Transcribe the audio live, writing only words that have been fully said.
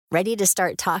Ready to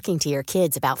start talking to your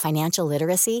kids about financial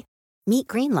literacy? Meet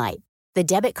Greenlight, the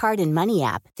debit card and money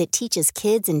app that teaches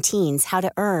kids and teens how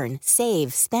to earn,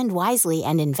 save, spend wisely,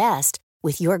 and invest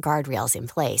with your guardrails in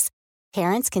place.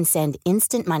 Parents can send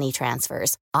instant money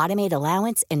transfers, automate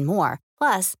allowance, and more.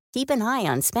 Plus, keep an eye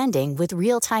on spending with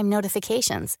real-time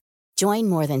notifications. Join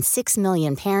more than 6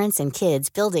 million parents and kids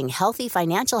building healthy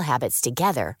financial habits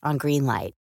together on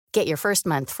Greenlight. Get your first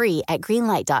month free at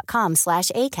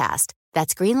greenlight.com/ACAST.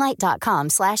 That's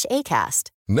greenlight.com/ACAST.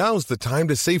 Now's the time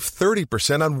to save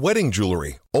 30% on wedding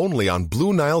jewelry, only on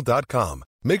BlueNile.com.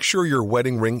 Make sure your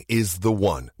wedding ring is the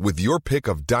one with your pick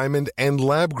of diamond and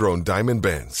lab-grown diamond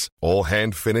bands, all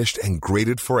hand-finished and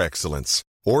graded for excellence.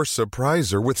 Or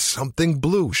surprise her with something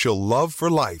blue she'll love for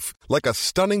life, like a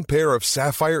stunning pair of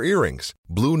sapphire earrings.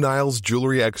 Blue Nile's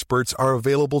jewelry experts are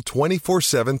available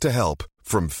 24/7 to help,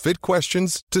 from fit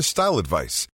questions to style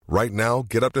advice. Right now,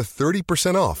 get up to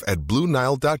 30% off at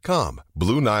BlueNile.com.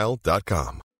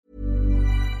 BlueNile.com.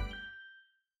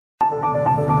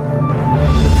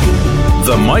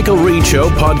 The Michael Reade Show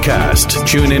podcast.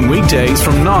 Tune in weekdays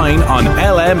from 9 on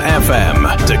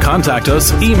LMFM. To contact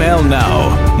us, email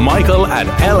now, michael@lmfm.ie.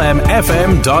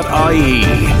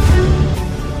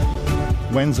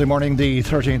 Wednesday morning, the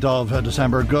 13th of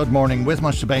December. Good morning, with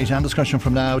much debate and discussion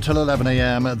from now till 11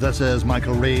 a.m. This is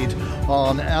Michael Reade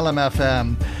on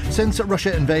LMFM. Since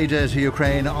Russia invaded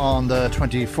Ukraine on the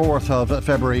 24th of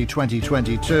February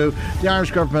 2022, the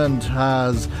Irish government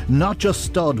has not just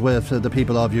stood with the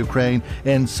people of Ukraine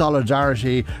in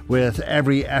solidarity with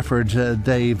every effort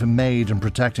they've made in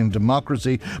protecting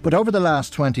democracy, but over the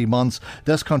last 20 months,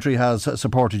 this country has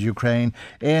supported Ukraine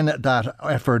in that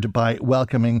effort by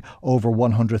welcoming over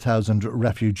 100,000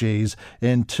 refugees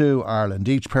into Ireland.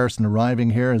 Each person arriving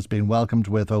here has been welcomed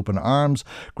with open arms,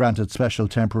 granted special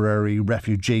temporary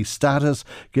refugee status,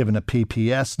 given a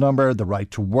PPS number, the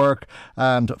right to work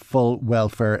and full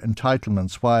welfare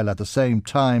entitlements, while at the same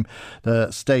time the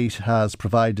state has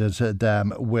provided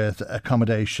them with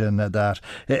accommodation that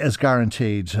is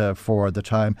guaranteed for the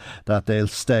time that they'll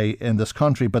stay in this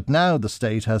country. But now the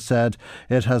state has said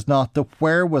it has not the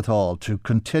wherewithal to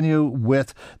continue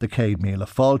with the Céad Míle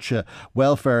Fáilte.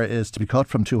 Welfare is to be cut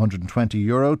from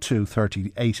 €220 to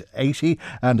 €38.80,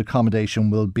 and accommodation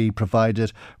will be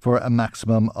provided for a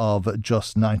maximum of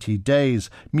just 90 days.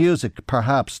 Music,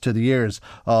 perhaps, to the ears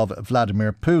of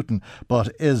Vladimir Putin.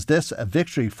 But is this a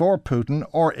victory for Putin,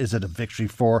 or is it a victory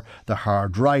for the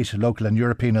hard right? Local and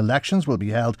European elections will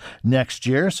be held next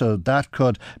year, so that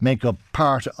could make up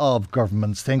part of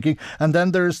government's thinking. And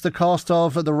then there's the cost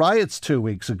of the riots 2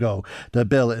 weeks ago. The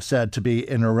bill is said to be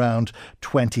in around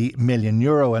 €20 million,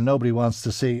 and nobody wants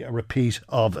to see a repeat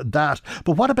of that.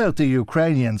 But what about the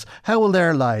Ukrainians? How will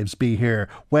their lives be here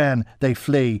when they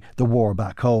flee the war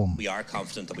back home? We are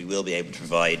confident that we will be able to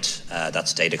provide that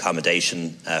state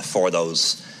accommodation for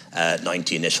those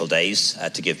 90 initial days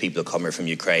to give people who come here from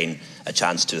Ukraine a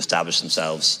chance to establish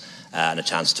themselves and a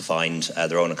chance to find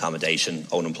their own accommodation,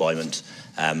 own employment,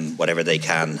 whatever they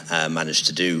can manage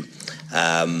to do.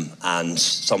 And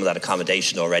some of that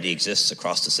accommodation already exists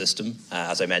across the system.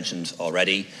 As I mentioned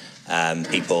already,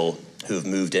 people who have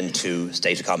moved into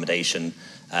state accommodation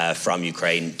from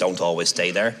Ukraine don't always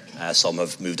stay there. Some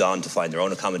have moved on to find their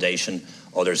own accommodation.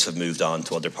 Others have moved on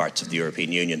to other parts of the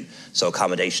European Union. So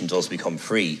accommodation does become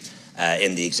free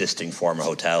in the existing former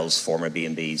hotels, former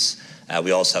B&Bs.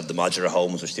 We also have the modular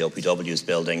homes, which the OPW is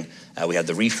building. We have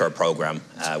the refurb programme,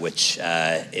 which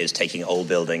is taking old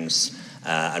buildings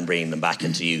and bringing them back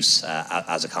into use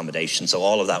as accommodation. So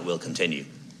all of that will continue.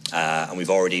 And we've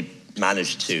already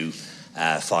managed to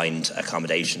find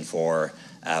accommodation for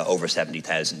over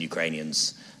 70,000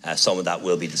 Ukrainians. Some of that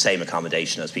will be the same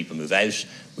accommodation as people move out.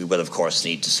 We will, of course,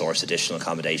 need to source additional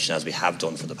accommodation, as we have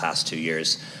done for the past 2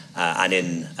 years. And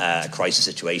in a crisis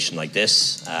situation like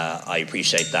this, I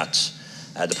appreciate that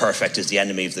the perfect is the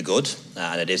enemy of the good,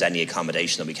 and it is any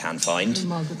accommodation that we can find.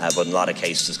 But in a lot of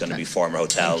cases, it's going to be former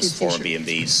hotels, former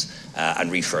B&Bs,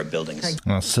 and refurb buildings.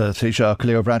 That's Taoiseach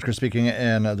Cleo Varadkar speaking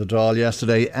in the Dáil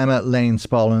yesterday. Emma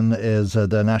Lane-Spallin is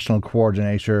the National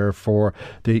Coordinator for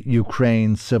the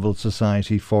Ukraine Civil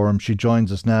Society Forum. She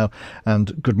joins us now.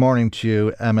 And good morning to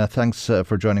you, Emma. Thanks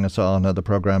for joining us on the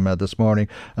programme this morning.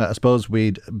 I suppose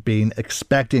we'd been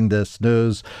expecting this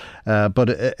news, but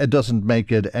it doesn't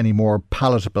make it any more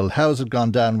palatable. How has it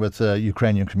gone down with the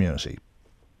Ukrainian community?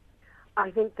 I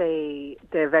think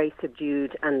they're very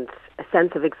subdued and a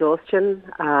sense of exhaustion.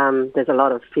 There's a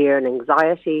lot of fear and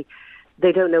anxiety.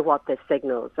 They don't know what this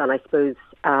signals. And I suppose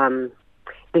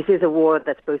this is a war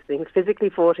that's both being physically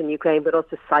fought in Ukraine, but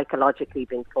also psychologically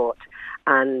being fought.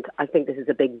 And I think this is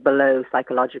a big blow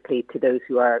psychologically to those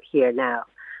who are here now.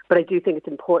 But I do think it's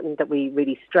important that we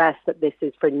really stress that this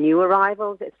is for new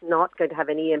arrivals. It's not going to have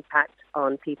any impact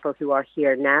on people who are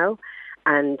here now.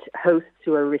 And hosts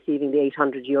who are receiving the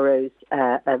 €800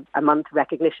 a month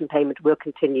recognition payment will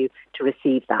continue to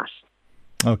receive that.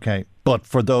 Okay, but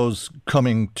for those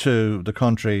coming to the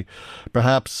country,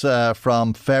 perhaps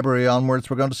from February onwards,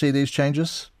 we're going to see these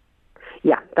changes?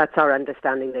 Yeah, that's our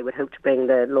understanding. They would hope to bring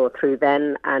the law through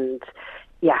then. And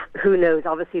yeah, who knows?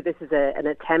 Obviously, this is an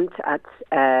attempt at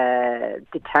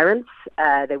deterrence.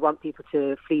 They want people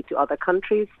to flee to other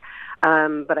countries.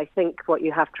 But I think what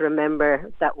you have to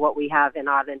remember that what we have in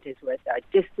Ireland is we're our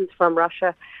distance from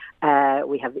Russia.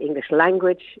 We have the English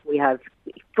language. We have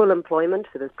full employment,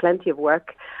 so there's plenty of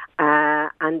work.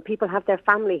 And people have their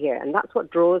family here. And that's what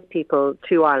draws people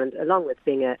to Ireland, along with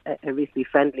being a really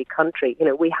friendly country. You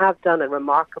know, we have done a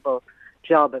remarkable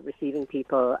job at receiving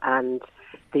people, and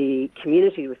the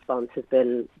community response has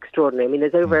been extraordinary. I mean,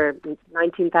 there's over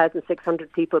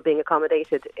 19,600 people being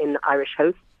accommodated in Irish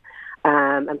hosts.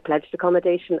 And pledged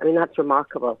accommodation. I mean, that's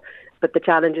remarkable. But the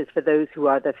challenge is for those who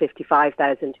are the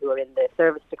 55,000 who are in the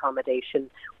serviced accommodation.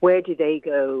 Where do they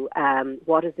go?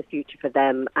 What is the future for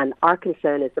them? And our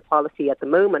concern is the policy at the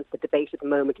moment, the debate at the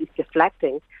moment, is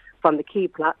deflecting from the key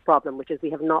problem, which is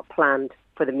we have not planned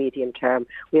for the medium term.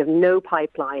 We have no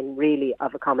pipeline really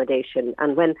of accommodation.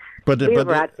 And when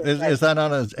is that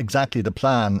not exactly the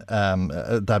plan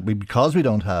that because we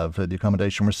don't have the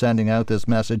accommodation, we're sending out this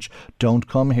message: don't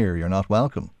come here, you're not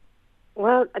welcome?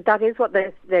 Well, that is what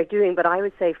they're doing, but I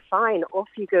would say fine, off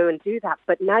you go and do that.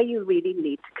 But now you really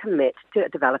need to commit to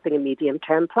developing a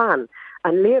medium-term plan.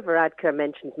 And Leo Varadkar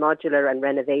mentions modular and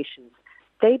renovations.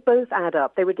 They both add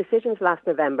up. There were decisions last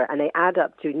November, and they add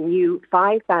up to new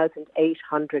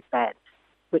 5,800 beds,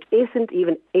 which isn't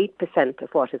even 8% of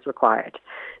what is required.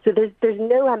 So there's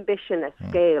no ambition at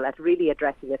scale at really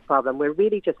addressing this problem. We're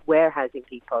really just warehousing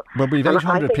people. But we've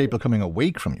 800 people coming a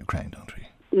week from Ukraine, don't we?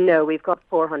 No, we've got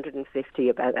 450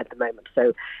 about at the moment.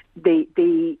 So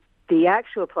the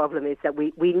actual problem is that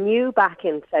we knew back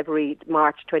in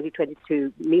March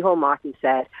 2022, Micheál Martin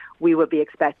said we will be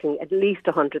expecting at least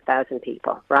 100,000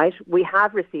 people, right? We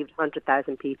have received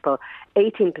 100,000 people.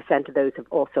 18% of those have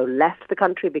also left the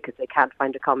country because they can't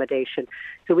find accommodation.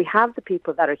 So we have the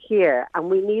people that are here,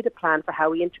 and we need a plan for how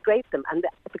we integrate them. And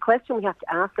the question we have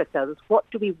to ask ourselves is, what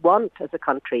do we want as a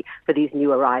country for these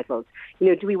new arrivals? You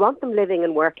know, do we want them living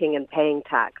and working and paying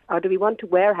tax, or do we want to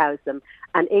warehouse them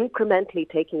and incrementally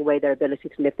taking away their ability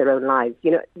to live their own lives?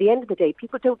 You know, at the end of the day,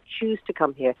 people don't choose to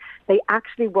come here. They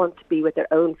actually want to be with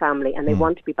their own family, and they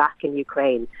want to be back in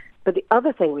Ukraine. But the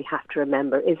other thing we have to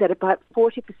remember is that about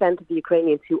 40% of the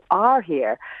Ukrainians who are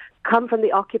here come from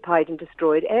the occupied and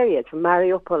destroyed areas, from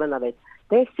Mariupol and others.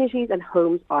 Their cities and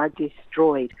homes are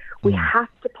destroyed. We have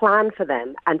to plan for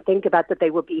them and think about that they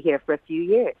will be here for a few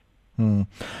years.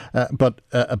 But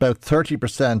about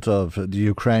 30% of the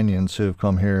Ukrainians who have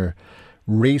come here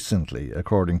recently,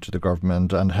 according to the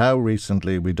government, and how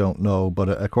recently we don't know, but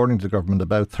according to the government,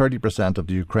 about 30% of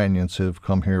the Ukrainians who have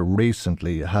come here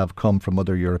recently have come from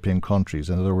other European countries.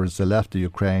 In other words, they left the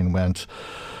Ukraine, went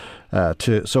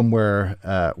to somewhere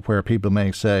where people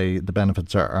may say the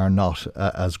benefits are not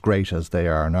as great as they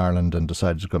are in Ireland, and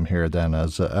decided to come here then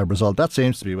as a result. That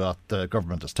seems to be what the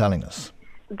government is telling us.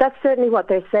 That's certainly what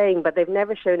they're saying, but they've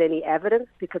never shown any evidence,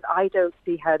 because I don't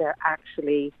see how they're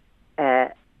actually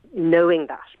knowing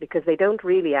that, because they don't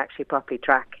really actually properly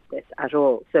track this at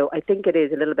all. So I think it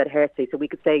is a little bit hearsay. So we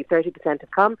could say 30%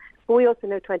 have come, but we also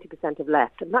know 20% have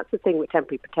left. And that's the thing with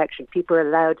temporary protection. People are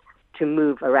allowed to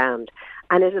move around.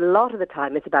 And a lot of the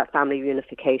time it's about family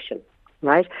reunification,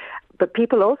 right? But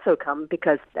people also come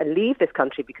and leave this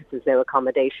country because there's no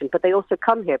accommodation, but they also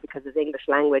come here because there's English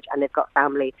language and they've got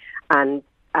family and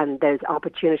there's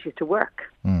opportunities to work.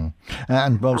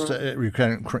 And most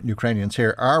Ukrainians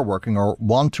here are working or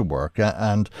want to work.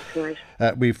 And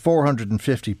we've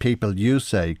 450 people, you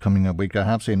say, coming a week. I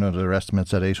have seen other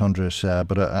estimates at 800,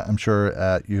 but I'm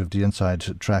sure you have the inside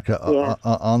track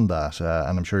on that.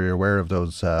 And I'm sure you're aware of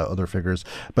those other figures.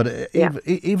 But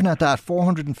even at that,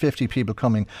 450 people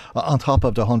coming on top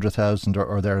of the 100,000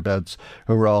 or thereabouts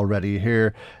who are already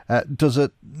here. Does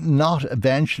it not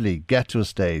eventually get to a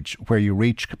stage where you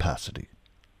reach capacity?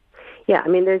 Yeah, I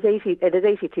mean, there's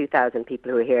 82,000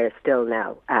 people who are here still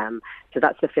now. So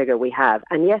that's the figure we have.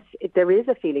 And yes, there is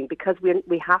a feeling, because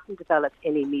we haven't developed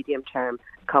any medium-term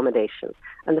accommodation.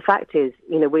 And the fact is,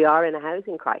 you know, we are in a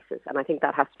housing crisis, and I think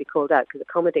that has to be called out, because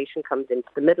accommodation comes into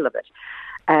the middle of it.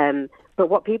 But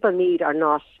what people need are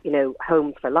not,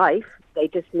 homes for life. They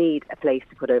just need a place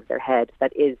to put over their head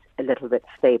that is a little bit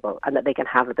stable and that they can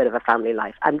have a bit of a family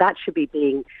life. And that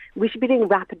we should be doing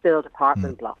rapid build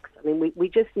apartment blocks. I mean, we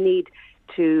just need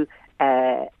to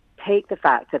take the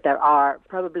fact that there are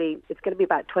it's going to be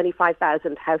about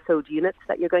 25,000 household units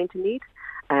that you're going to need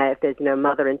if there's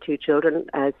mother and two children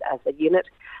as a unit.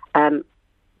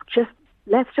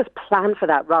 Let's just plan for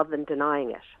that rather than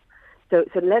denying it. So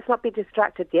let's not be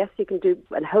distracted. Yes, you can do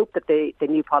and hope that the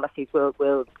new policies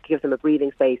will give them a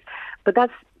breathing space, but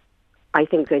that's, I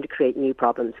think, going to create new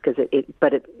problems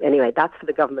anyway, that's for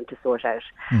the government to sort out.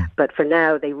 But for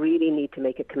now, they really need to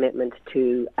make a commitment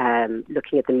to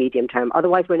looking at the medium term.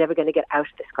 Otherwise, we're never going to get out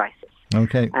of this crisis.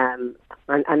 Okay.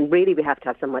 And really, we have to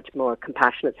have so much more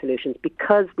compassionate solutions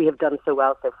because we have done so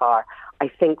well so far. I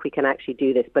think we can actually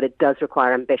do this, but it does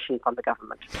require ambition from the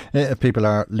government. If people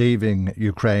are leaving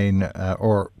Ukraine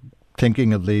or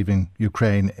thinking of leaving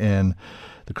Ukraine in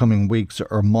the coming weeks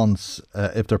or months,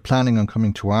 if they're planning on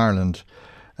coming to Ireland,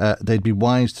 they'd be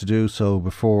wise to do so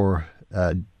before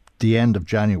the end of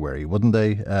January, wouldn't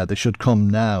they? They should come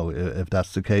now if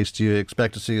that's the case. Do you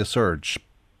expect to see a surge?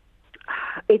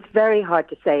 It's very hard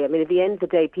to say. I mean, at the end of the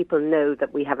day, people know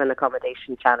that we have an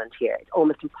accommodation challenge here. It's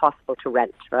almost impossible to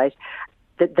rent, right?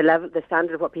 The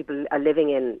standard of what people are living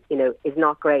in, is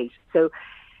not great. So,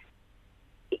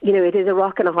 it is a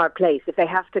rock and a hard place. If they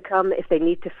have to come, if they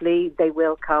need to flee, they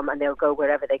will come and they'll go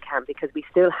wherever they can because we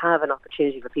still have an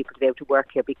opportunity for people to be able to work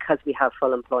here because we have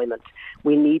full employment.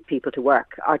 We need people to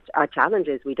work. Our challenge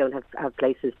is we don't have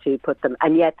places to put them.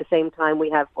 And yet at the same time,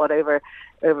 we have over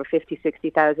 50,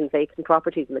 60,000 vacant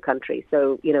properties in the country.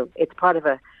 So, it's part of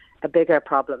a bigger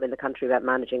problem in the country about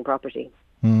managing property.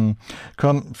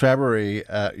 Come February,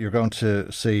 you're going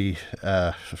to see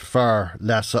far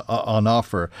less on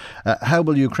offer. How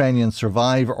will Ukrainians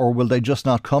survive, or will they just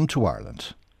not come to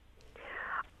Ireland?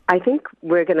 I think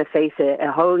we're going to face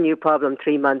a whole new problem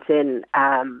 3 months in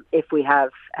if we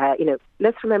have,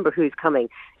 let's remember who's coming.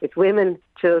 It's women,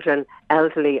 children,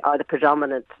 elderly are the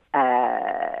predominant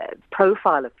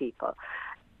profile of people.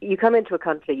 You come into a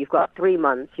country, you've got 3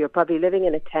 months, you're probably living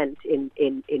in a tent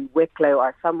in Wicklow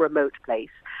or some remote place.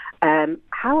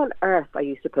 How on earth are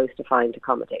you supposed to find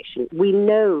accommodation? We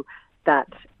know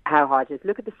how hard it is.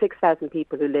 Look at the 6,000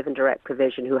 people who live in direct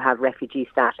provision who have refugee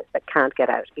status that can't get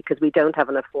out because we don't have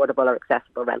an affordable or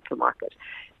accessible rental market.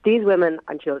 These women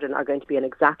and children are going to be in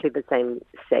exactly the same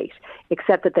state,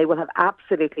 except that they will have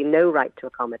absolutely no right to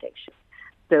accommodation.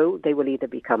 So they will either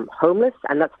become homeless,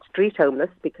 and that's street homeless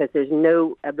because there's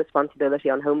no responsibility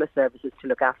on homeless services to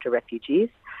look after refugees.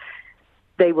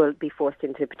 They will be forced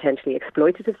into potentially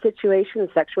exploitative situations,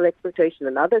 sexual exploitation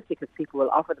and others because people will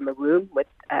offer them a room with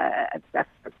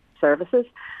services.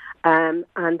 And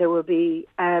they will be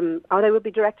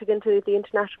directed into the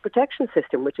international protection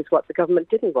system, which is what the government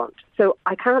didn't want. So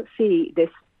I can't see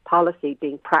this policy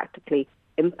being practically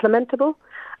implementable.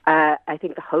 I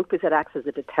think the hope is it acts as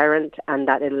a deterrent and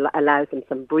that it allows them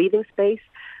some breathing space.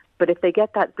 But if they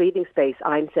get that breathing space,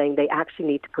 I'm saying they actually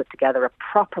need to put together a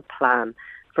proper plan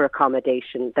for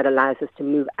accommodation that allows us to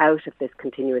move out of this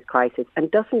continuous crisis and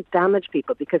doesn't damage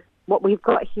people, because what we've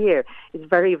got here is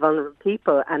very vulnerable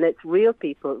people, and it's real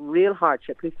people, real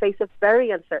hardship, who face a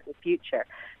very uncertain future.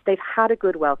 They've had a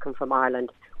good welcome from Ireland.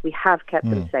 We have kept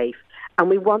them safe, and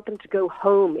we want them to go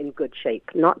home in good shape,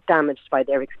 not damaged by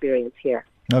their experience here.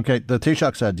 OK, the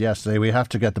Taoiseach said yesterday we have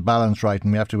to get the balance right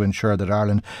and we have to ensure that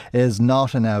Ireland is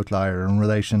not an outlier in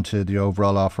relation to the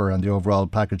overall offer and the overall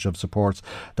package of supports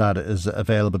that is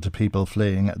available to people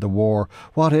fleeing the war.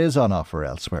 What is on offer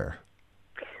elsewhere?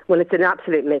 Well, it's an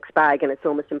absolute mixed bag and it's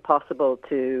almost impossible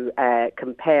to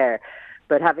compare.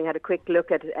 But having had a quick look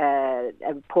at a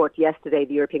report yesterday,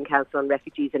 the European Council on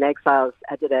Refugees and Exiles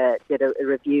did a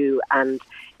review, and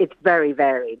it's very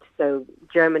varied. So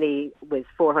Germany was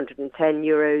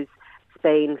 €410,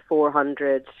 Spain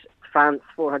 400, France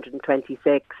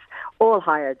 426, all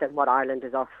higher than what Ireland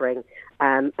is offering.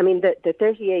 The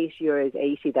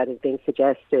 €38.80 that is being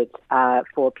suggested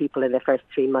for people in the first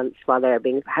 3 months while they're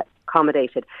being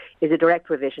accommodated is a direct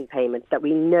provision payment that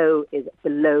we know is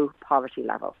below poverty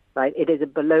level, right? It is a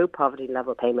below poverty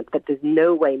level payment that there's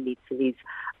no way meets the needs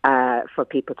for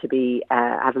people to be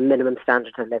have a minimum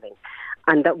standard of living.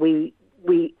 And that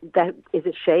that is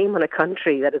a shame on a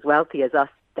country that is wealthy as us,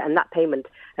 and that payment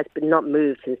has been not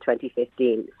moved since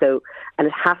 2015. So, and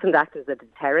it hasn't acted as a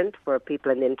deterrent for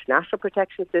people in the international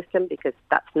protection system because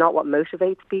that's not what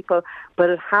motivates people, but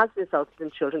it has resulted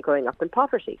in children growing up in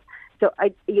poverty. So,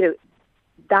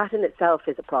 that in itself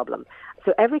is a problem.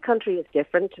 So every country is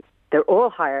different. They're all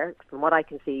higher, from what I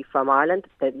can see from Ireland.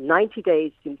 The 90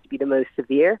 days seems to be the most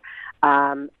severe.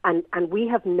 And we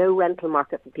have no rental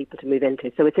market for people to move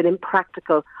into. So it's an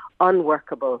impractical,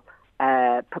 unworkable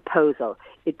proposal.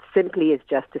 It simply is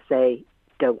just to say,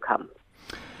 don't come.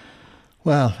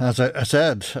 Well, as I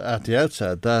said at the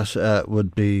outset, that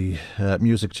would be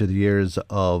music to the ears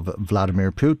of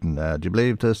Vladimir Putin. Do you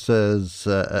believe this is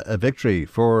a victory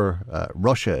for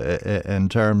Russia in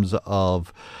terms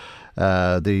of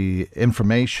the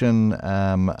information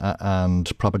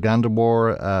and propaganda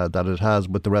war that it has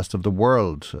with the rest of the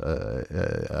world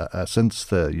since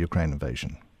the Ukraine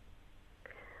invasion?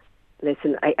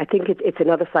 Listen, I think it's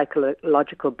another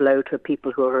psychological blow to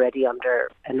people who are already under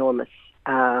enormous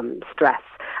stress.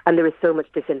 And there is so much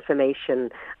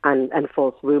disinformation and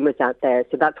false rumours out there.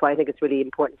 So that's why I think it's really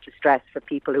important to stress for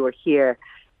people who are here,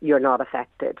 you're not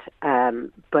affected.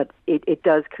 But it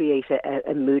does create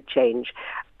a mood change.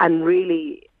 And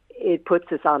really, it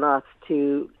puts us on us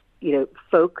to,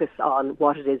 focus on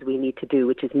what it is we need to do,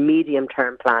 which is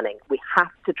medium-term planning. We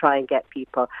have to try and get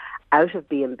people out of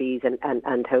B&Bs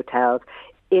and hotels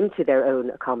into their own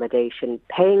accommodation,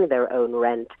 paying their own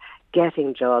rent,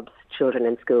 getting jobs, children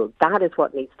in school. That is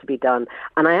what needs to be done.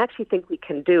 And I actually think we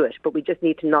can do it, but we just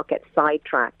need to not get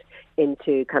sidetracked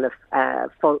into kind of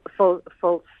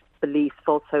false beliefs,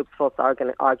 false hopes, false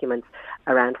arguments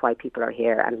around why people are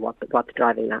here and what's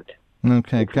driving that.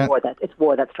 Okay, it's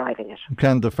war that's driving it.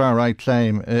 Can the far-right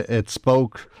claim it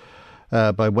spoke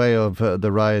by way of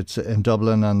the riots in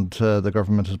Dublin and the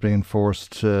government has been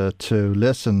forced to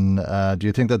listen? Do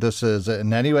you think that this is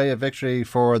in any way a victory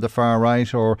for the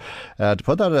far-right? Or to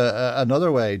put that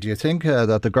another way, do you think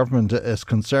that the government is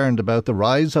concerned about the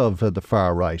rise of the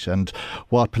far-right and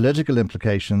what political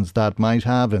implications that might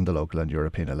have in the local and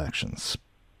European elections?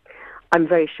 I'm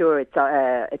very sure it's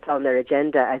on their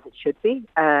agenda, as it should be,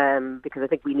 because I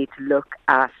think we need to look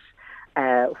at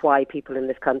why people in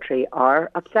this country are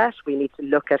upset. We need to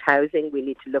look at housing. We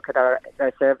need to look at our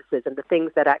services and the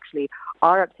things that actually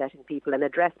are upsetting people and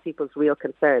address people's real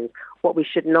concerns. What we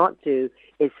should not do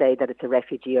is say that it's a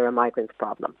refugee or a migrant's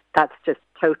problem. That's just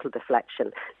total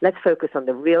deflection. Let's focus on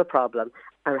the real problem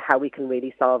and how we can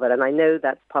really solve it. And I know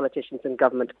that politicians and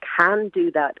government can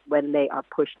do that when they are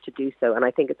pushed to do so. And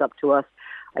I think it's up to us,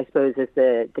 I suppose, as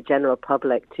the general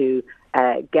public to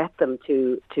get them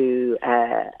to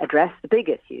address the big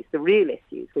issues, the real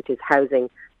issues, which is housing,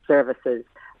 services,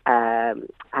 and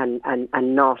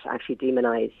not actually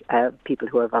demonise people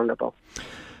who are vulnerable.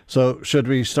 So should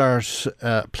we start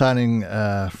planning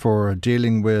for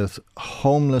dealing with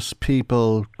homeless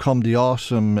people come the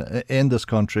autumn in this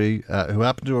country who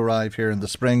happen to arrive here in the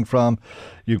spring from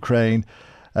Ukraine,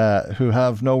 who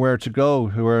have nowhere to go,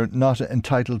 who are not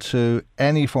entitled to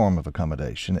any form of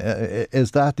accommodation?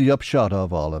 Is that the upshot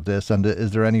of all of this, and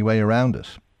is there any way around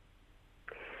it?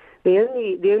 The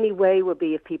only way would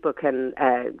be if people can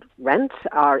rent,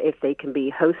 or if they can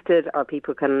be hosted, or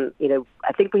people can,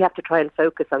 I think we have to try and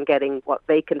focus on getting what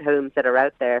vacant homes that are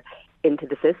out there into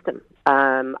the system.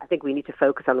 I think we need to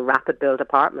focus on rapid build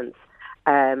apartments.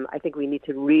 I think we need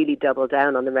to really double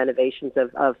down on the renovations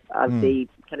of the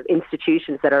kind of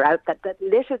institutions that are out that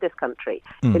litter this country.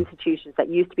 Institutions that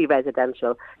used to be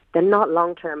residential. They're not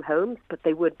long-term homes, but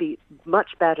they would be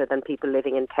much better than people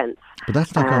living in tents. But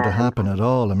that's not going to happen at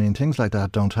all. I mean, things like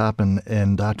that don't happen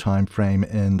in that time frame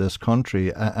in this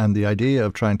country. And the idea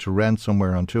of trying to rent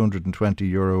somewhere on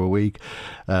 €220 a week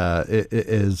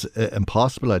is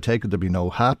impossible. I take it there'll be no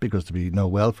HAP because there'll be no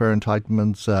welfare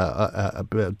entitlements.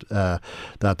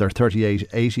 That their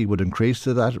 38.80 would increase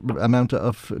to that amount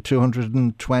of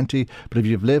 220. But if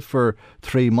you've lived for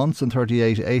 3 months and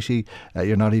 38.80,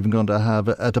 you're not even going to have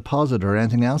a deposit or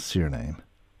anything else to your name.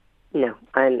 No,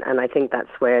 and I think that's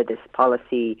where this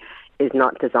policy is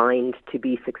not designed to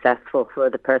be successful for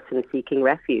the person seeking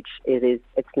refuge. It's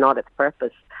not its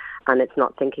purpose, and it's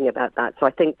not thinking about that. So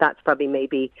I think that's probably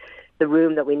maybe the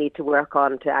room that we need to work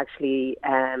on to actually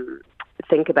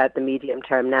think about the medium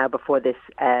term now before this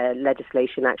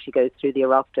legislation actually goes through the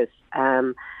Oireachtas.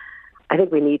 I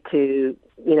think we need to,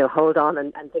 hold on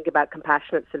and think about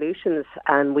compassionate solutions,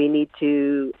 and we need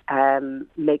to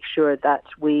make sure that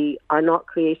we are not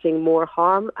creating more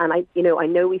harm. And I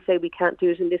know we say we can't do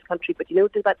it in this country, but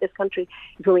what about this country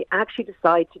is when we actually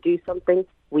decide to do something,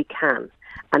 we can.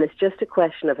 And it's just a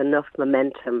question of enough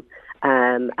momentum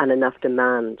and enough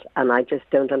demand. And I just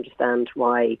don't understand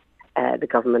why the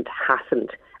government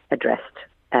hasn't addressed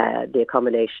the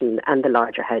accommodation and the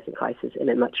larger housing crisis in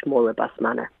a much more robust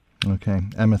manner. Okay.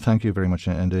 Emma, thank you very much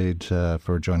indeed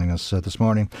for joining us this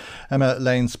morning. Emma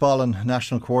Lane-Spallin,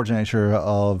 National Coordinator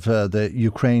of the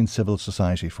Ukraine Civil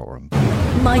Society Forum.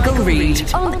 Michael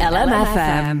Reade on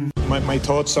LMFM. My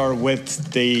thoughts are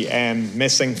with the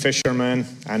missing fisherman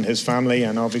and his family,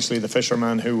 and obviously the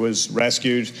fisherman who was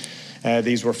rescued.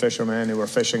 These were fishermen who were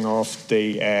fishing off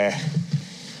the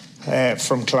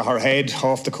from Clarehead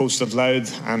off the coast of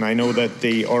Louth, and I know that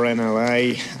the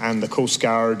RNLI and the Coast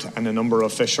Guard and a number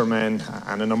of fishermen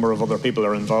and a number of other people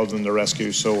are involved in the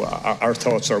rescue, so our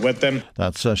thoughts are with them.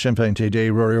 That's Sinn Féin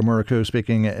TD Rory O'Murricu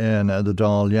speaking in the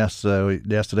Dáil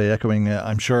yesterday, echoing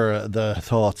I'm sure the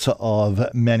thoughts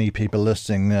of many people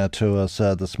listening to us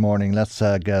this morning. Let's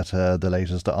get the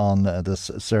latest on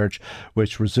this search,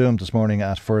 which resumed this morning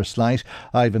at first light.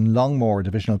 Ivan Longmore,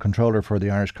 Divisional Controller for the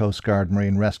Irish Coast Guard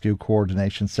Marine Rescue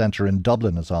Coordination Centre in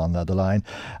Dublin, is on the line.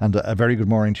 And a very good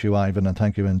morning to you, Ivan, and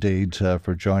thank you indeed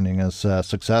for joining us.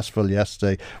 Successful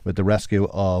yesterday with the rescue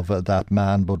of that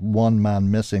man, but one man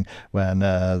missing when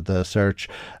the search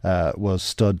was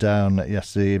stood down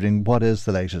yesterday evening. What is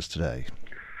the latest today?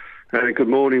 Good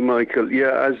morning, Michael.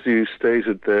 Yeah, as you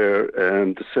stated there,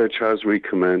 the search has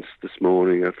recommenced this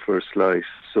morning at first light.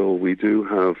 So we do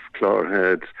have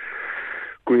Clarehead,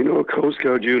 Greenore Coast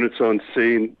Guard units on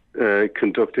scene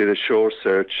conducting a shore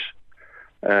search.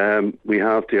 We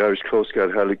have the Irish Coast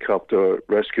Guard helicopter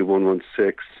Rescue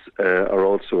 116 are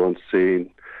also on scene,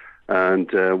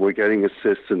 and we're getting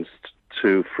assistance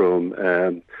too from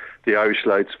the Irish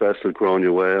Lights vessel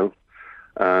Gráinne Whale,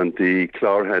 and the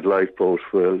Clarehead lifeboat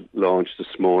will launch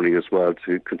this morning as well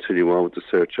to continue on with the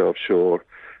search offshore.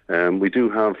 We do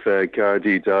have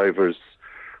Gardaí divers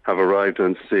have arrived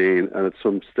on scene, and at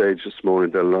some stage this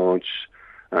morning they'll launch,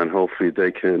 and hopefully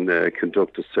they can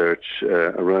conduct a search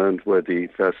around where the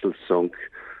vessel sunk,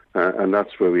 and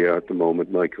that's where we are at the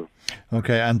moment, Michael.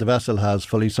 Okay, and the vessel has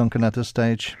fully sunken at this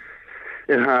stage?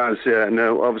 It has, yeah.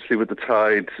 Now, obviously with the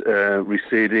tide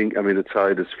receding, I mean the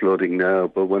tide is flooding now,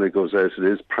 but when it goes out it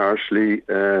is partially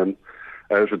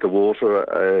out of the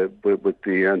water with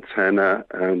the antenna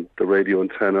and the radio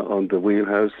antenna on the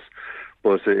wheelhouse,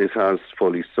 but it has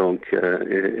fully sunk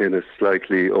in a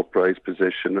slightly upright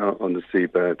position on the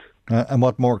seabed. And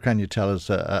what more can you tell us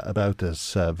about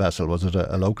this vessel? Was it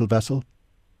a local vessel?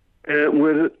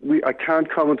 I can't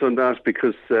comment on that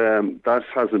because that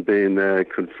hasn't been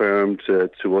confirmed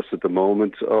to us at the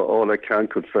moment. All I can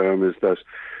confirm is that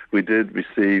we did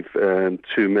receive 2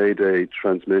 Mayday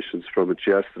transmissions from it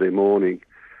yesterday morning,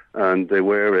 and they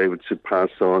were able to pass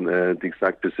on the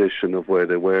exact position of where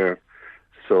they were.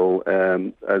 So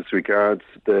as regards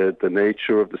the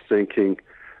nature of the sinking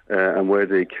and where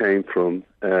they came from,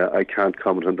 I can't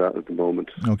comment on that at the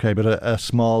moment. Okay, but a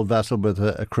small vessel with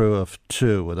a crew of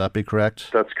 2, would that be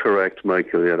correct? That's correct,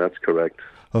 Michael, yeah, that's correct.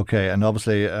 Okay, and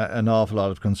obviously an awful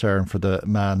lot of concern for the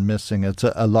man missing. It's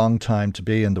a long time to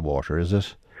be in the water, is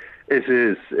it? It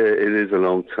is. It is a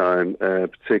long time,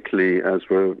 particularly as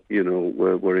we're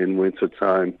in winter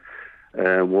time.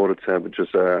 Water temperatures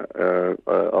are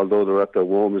although they're at their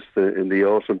warmest in the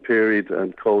autumn period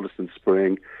and coldest in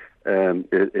spring,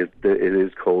 it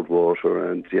is cold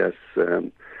water, and yes,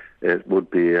 it would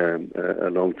be a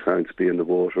long time to be in the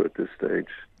water at this stage.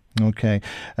 Okay.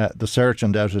 The search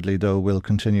undoubtedly, though, will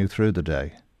continue through the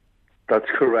day. That's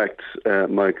correct,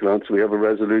 Michael. So we have a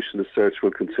resolution. The search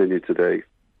will continue today.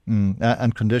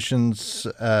 And conditions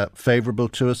favourable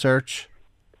to a search?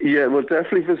 Yeah, well,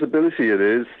 definitely visibility it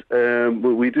is.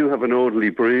 We do have an orderly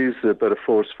breeze, about a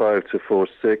force 5 to force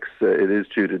 6. It is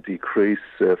due to decrease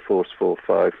force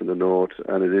 4-5 from the north,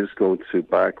 and it is going to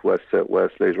back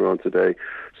west-southwest later on today.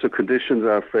 So conditions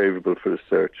are favourable for the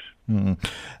search.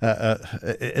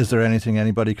 Is there anything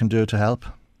anybody can do to help?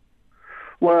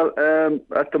 Well,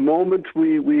 at the moment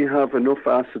we have enough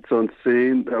assets on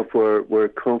scene that we're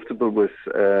comfortable with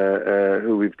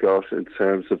who we've got in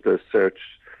terms of the search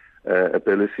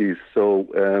abilities.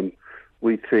 So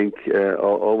we think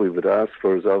all we would ask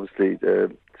for is obviously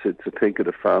to think of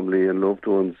the family and loved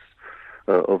ones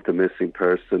of the missing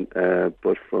person.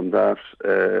 But from that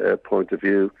point of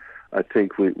view, I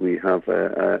think we have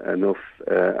enough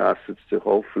assets to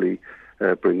hopefully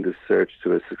bring this search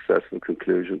to a successful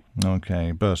conclusion.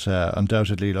 Okay, but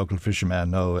undoubtedly local fishermen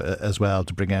know as well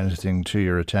to bring anything to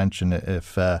your attention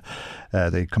if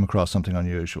they come across something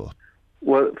unusual.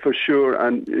 Well, for sure,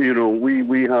 and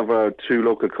we have our 2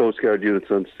 local Coast Guard units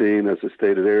on scene, as I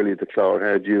stated earlier, the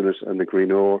Clarehead unit and the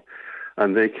Greenore,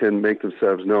 and they can make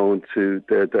themselves known to,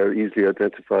 they're easily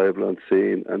identifiable on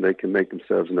scene, and they can make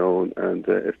themselves known, and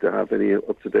if they have any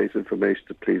up-to-date information,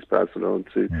 to please pass it on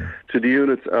to the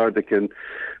units, or they can,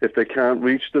 if they can't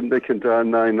reach them, they can dial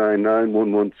 999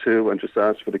 112 and just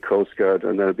ask for the Coast Guard,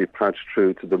 and they'll be patched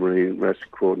through to the Marine Rescue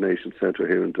Coordination Centre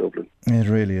here in Dublin. It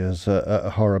really is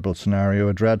a horrible scenario,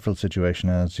 a dreadful situation,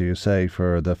 as you say,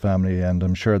 for the family, and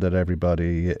I'm sure that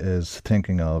everybody is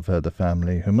thinking of the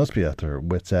family, who must be at their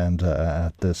wits' end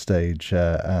at this stage,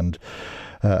 and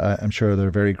I'm sure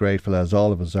they're very grateful, as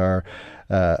all of us are,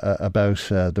 about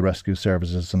the rescue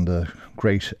services and the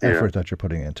great effort that you're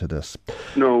putting into this.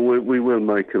 No, we will,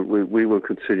 Michael. We will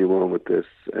continue on with this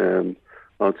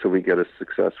until we get a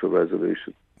successful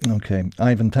resolution. Okay.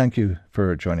 Ivan, thank you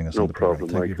for joining us on the programme.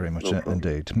 Thank you very much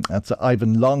indeed. That's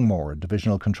Ivan Longmore,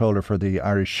 Divisional Controller for the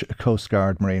Irish Coast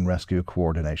Guard Marine Rescue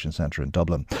Coordination Centre in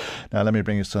Dublin. Now, let me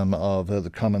bring you some of the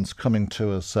comments coming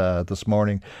to us this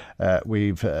morning.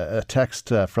 We've a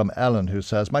text from Ellen, who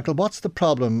says, Michael, what's the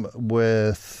problem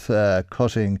with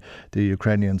cutting the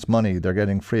Ukrainians' money? They're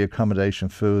getting free accommodation,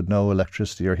 food, no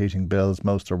electricity or heating bills.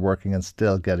 Most are working and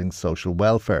still getting social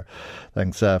welfare.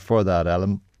 Thanks for that,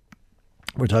 Ellen.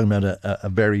 We're talking about a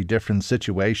very different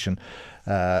situation,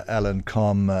 Ellen,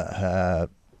 come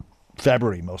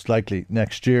February, most likely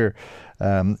next year.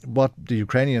 What the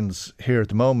Ukrainians here at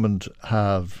the moment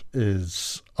have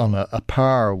is on a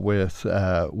par with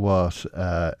what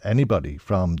anybody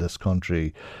from this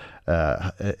country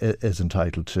is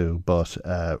entitled to, but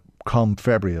come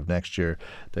February of next year,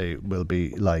 they will be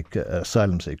like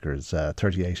asylum seekers,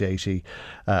 3880,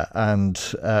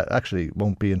 and actually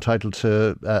won't be entitled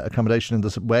to accommodation in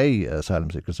the way asylum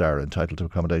seekers are entitled to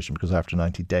accommodation, because after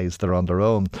 90 days they're on their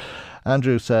own.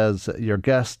 Andrew says, your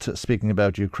guest, speaking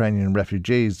about Ukrainian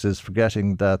refugees, is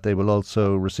forgetting that they will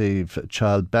also receive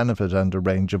child benefit and a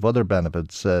range of other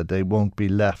benefits. They won't be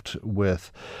left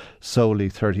with solely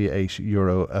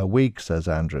 €38 a week, says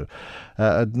Andrew.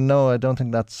 No, I don't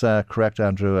think that's correct,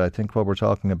 Andrew. I think what we're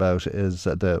talking about is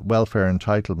the welfare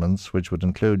entitlements, which would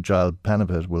include child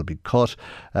benefit, will be cut,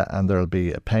 and there'll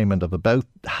be a payment of about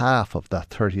half of that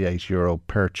 €38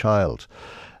 per child.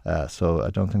 So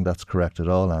I don't think that's correct at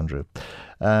all, Andrew.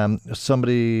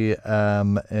 Somebody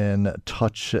in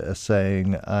touch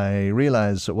saying, I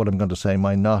realise what I'm going to say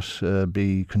might not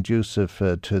be conducive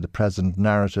to the present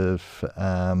narrative.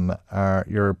 Are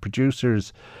your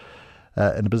producers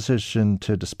in a position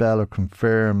to dispel or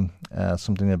confirm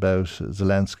something about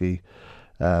Zelensky?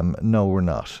 No, we're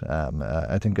not.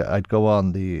 I think I'd go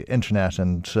on the internet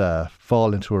and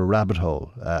fall into a rabbit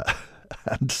hole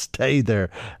and stay there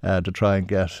to try and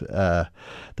get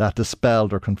that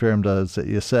dispelled or confirmed, as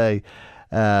you say.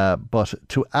 But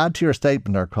to add to your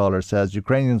statement, our caller says,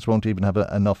 Ukrainians won't even have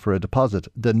enough for a deposit.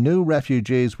 The new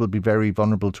refugees will be very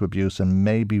vulnerable to abuse and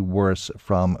maybe worse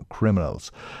from criminals.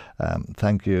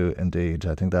 Thank you indeed.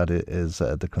 I think that is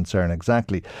the concern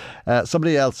exactly.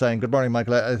 Somebody else saying, good morning,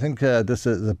 Michael. I think this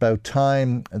is about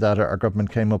time that our government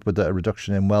came up with a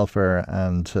reduction in welfare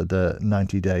and the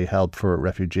 90-day help for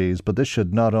refugees. But this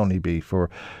should not only be for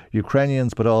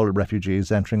Ukrainians, but all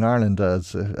refugees entering Ireland.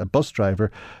 As a bus driver,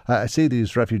 I see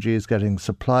these refugees getting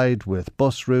supplied with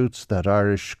bus routes that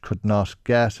Irish could not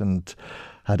get and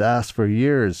had asked for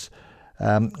years.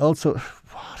 Also,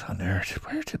 what on earth?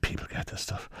 Where do people get this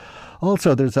stuff?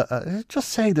 Also, there's just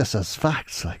say this as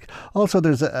facts. Also,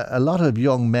 there's a lot of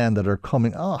young men that are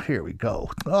coming. Oh, here we go.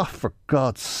 Oh, for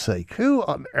God's sake, who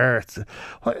on earth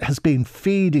has been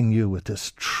feeding you with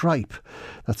this tripe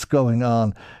that's going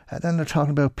on? And then they're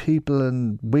talking about people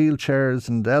in wheelchairs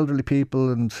and elderly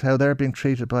people and how they're being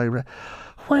treated by.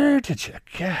 Where did you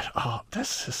get? Oh,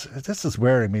 this is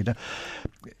wearing me down.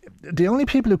 The only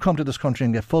people who come to this country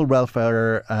and get full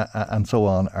welfare and so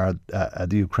on are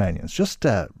the Ukrainians. Just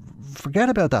forget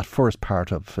about that first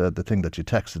part of the thing that you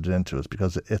texted into us,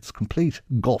 because it's complete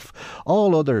guff.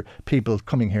 All other people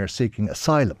coming here seeking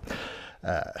asylum,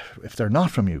 if they're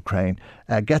not from Ukraine,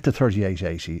 get the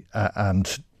 3880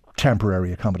 and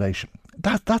temporary accommodation.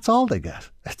 That's all they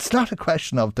get. It's not a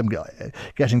question of them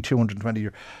getting 220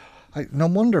 euros. No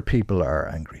wonder people are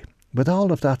angry. With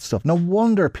all of that stuff, no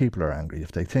wonder people are angry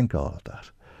if they think all of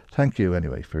that. Thank you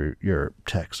anyway for your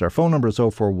text. Our phone number is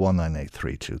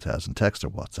 041983 2000. Text or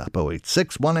WhatsApp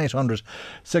 086 1800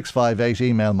 658.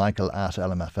 Email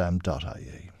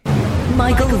michael@lmfm.ie.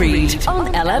 Michael Reade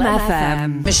on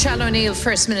LMFM. Michelle O'Neill,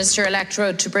 First Minister-elect,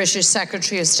 wrote to British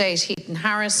Secretary of State Heaton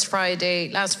Harris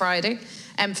last Friday,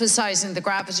 emphasising the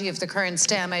gravity of the current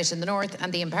stalemate in the north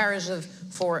and the imperative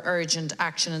for urgent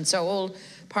action. And so all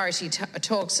party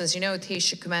talks, as you know,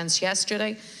 Taoiseach, commenced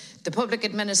yesterday. The public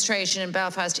administration in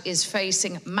Belfast is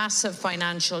facing massive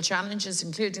financial challenges,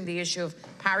 including the issue of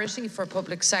parity for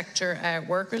public sector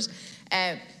workers.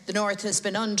 The North has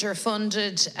been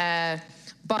underfunded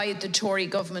by the Tory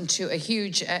government to a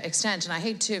huge extent. And I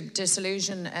hate to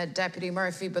disillusion Deputy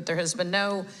Murphy, but there has been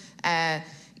no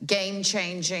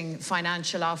game-changing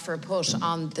financial offer put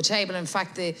on the table. In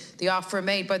fact, the offer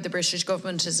made by the British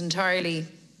government is entirely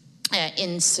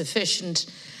insufficient.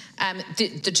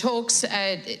 The talks,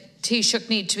 Taoiseach,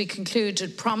 need to be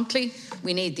concluded promptly.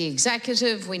 We need the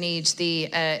executive, we need the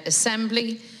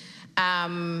assembly.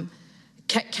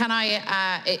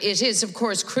 It is, of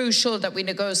course, crucial that we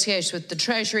negotiate with the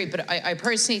Treasury, but I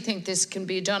personally think this can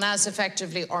be done as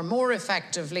effectively or more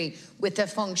effectively with a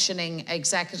functioning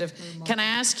executive. Can I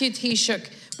ask you, Taoiseach,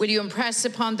 will you impress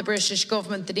upon the British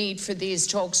government the need for these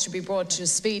talks to be brought to a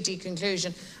speedy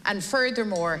conclusion? And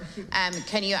furthermore,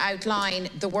 can you outline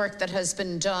the work that has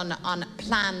been done on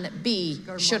Plan B,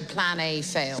 should Plan A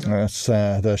fail? That's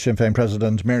the Sinn Féin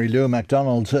President Mary Lou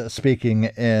MacDonald speaking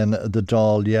in the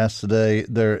Dáil yesterday.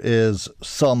 There is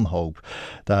some hope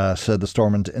that the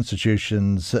Stormont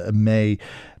institutions may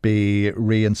be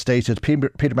reinstated. Peter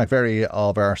McVerry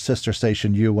of our sister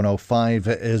station U105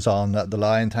 is on the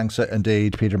line. Thanks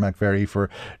indeed, Peter McVerry, for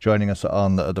joining us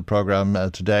on the programme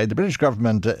today. The British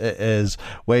government is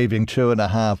waving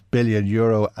 €2.5 billion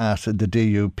at the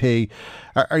DUP.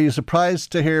 Are you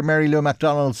surprised to hear Mary Lou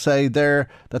MacDonald say there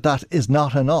that is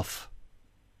not enough?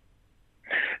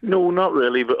 No, not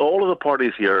really. But all of the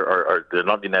parties here they're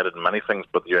not united in many things,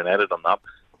 but they're united on that.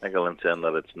 Michael, in saying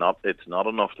that it's not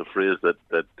enough. The phrase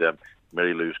that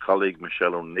Mary Lou's colleague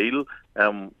Michelle O'Neill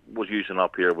was using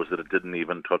up here was that it didn't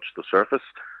even touch the surface.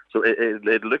 So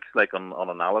it looks like on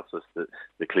analysis that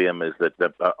the claim is that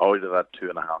out of that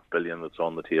 $2.5 billion that's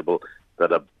on the table,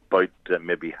 that about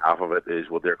maybe half of it is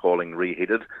what they're calling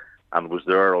reheated, and was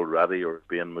there already or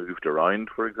being moved around,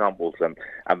 for example.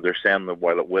 And they're saying that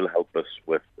while it will help us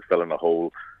with filling a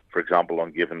hole, for example,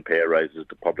 on giving pay rises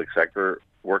to public sector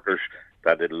workers,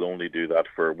 that it'll only do that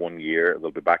for 1 year. They'll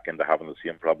be back into having the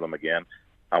same problem again.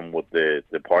 And what the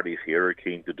parties here are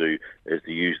keen to do is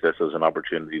to use this as an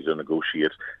opportunity to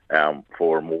negotiate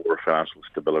for more financial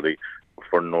stability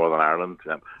for Northern Ireland.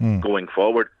 Going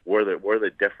forward, where they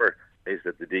differ is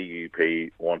that the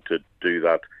DUP want to do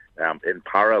that in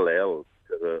parallel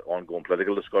to the ongoing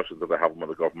political discussions that they're having with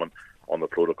the government on the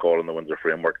protocol and the Windsor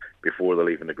Framework before they'll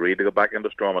even agree to go back into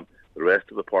Stormont. The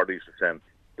rest of the parties are saying,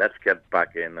 let's get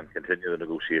back in and continue the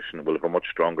negotiation. We'll have a much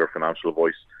stronger financial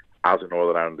voice as a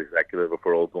Northern Ireland executive if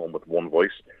we're all going with one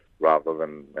voice rather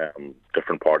than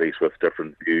different parties with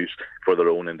different views for their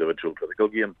own individual political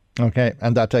gain. OK,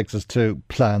 and that takes us to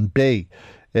Plan B.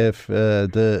 If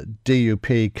the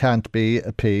DUP can't be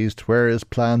appeased, where is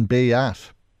Plan B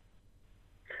at?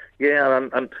 Yeah,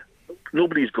 and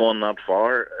nobody's gone that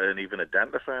far in even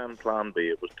identifying Plan B.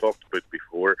 It was talked about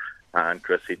before, and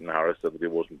Chris Heaton-Harris said that he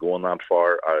wasn't going that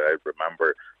far. I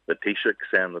remember the Taoiseach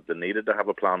saying that they needed to have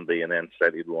a Plan B and then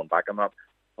said he'd gone back on that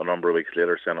a number of weeks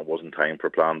later, saying it wasn't time for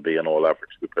Plan B and all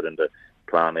efforts to be put into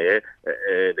Plan A.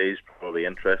 It is probably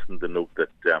interesting to note that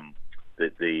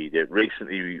the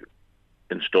recently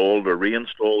installed or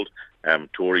reinstalled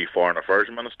Tory Foreign Affairs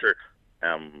Minister,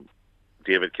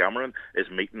 David Cameron, is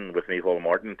meeting with Micheál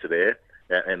Martin today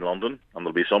in London, and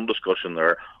there'll be some discussion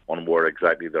there on where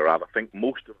exactly they're at. I think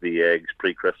most of the eggs,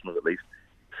 pre-Christmas at least,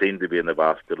 seem to be in the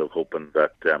basket of hoping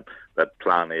that that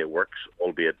Plan A works,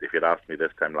 albeit if you'd asked me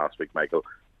this time last week, Michael,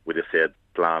 we'd have said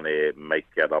Plan A might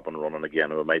get up and running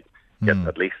again, and we might get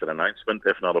at least an announcement,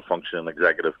 if not a functioning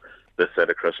executive, this side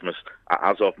of Christmas.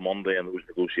 As of Monday in those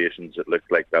negotiations, it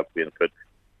looked like that's being put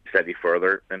steady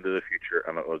further into the future,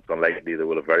 and it was unlikely there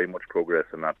will have very much progress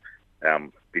in that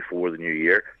before the new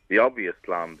year. The obvious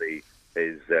Plan B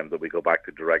is that we go back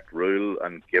to direct rule,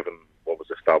 and given what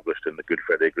was established in the Good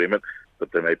Friday Agreement,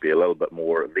 that there might be a little bit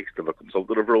more, at least of a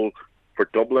consultative role for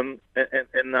Dublin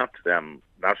in that.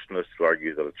 Nationalists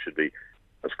argue that it should be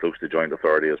as close to joint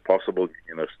authority as possible.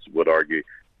 Unionists would argue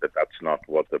that that's not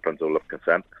what the principle of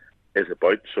consent is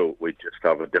about, so we just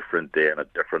have a different day and a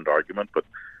different argument, but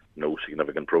no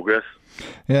significant progress.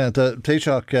 Yeah, the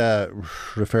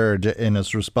Taoiseach referred in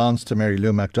his response to Mary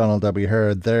Lou MacDonald that we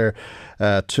heard there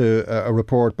to a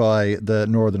report by the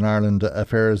Northern Ireland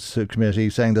Affairs Committee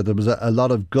saying that there was a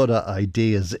lot of good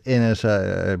ideas in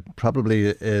it. Probably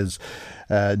is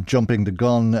jumping the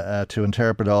gun to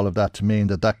interpret all of that to mean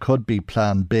that could be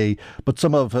Plan B. But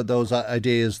some of those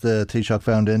ideas the Taoiseach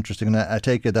found interesting, and I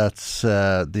take it that's,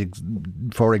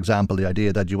 for example, the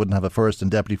idea that you wouldn't have a First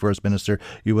and Deputy First Minister,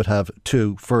 you would have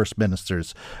two First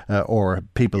Ministers or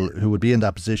people who would be in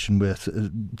that position with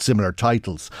similar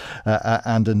titles,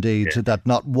 and indeed that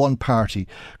not one party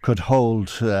could hold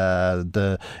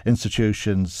the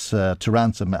institutions to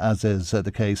ransom, as is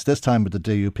the case this time with the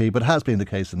DUP, but has been the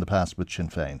case in the past with Sinn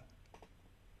Féin.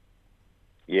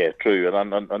 Yeah, true,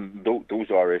 and those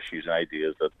are issues and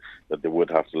ideas that they would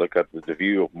have to look at. The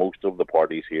view of most of the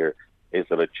parties here is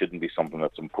that it shouldn't be something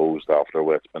that's imposed after a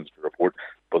Westminster report,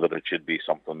 but that it should be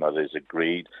something that is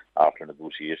agreed after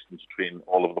negotiations between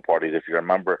all of the parties. If you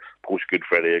remember, post Good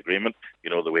Friday Agreement,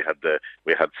 that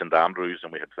we had St Andrews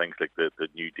and we had things like the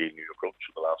New Deal, New Approach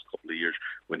for the last couple of years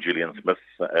when Julian Smith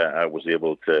was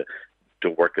able to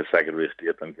work as Secretary of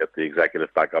State and get the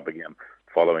executive back up again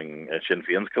following Sinn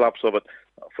Féin's collapse of it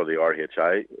for the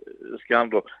RHI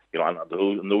scandal. And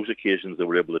on those occasions they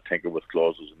were able to tinker with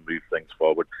clauses and move things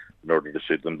forward in order to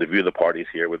suit them. The view of the parties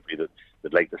here would be that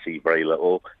they'd like to see very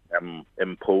little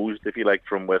imposed, if you like,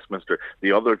 from Westminster.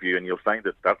 The other view, and you'll find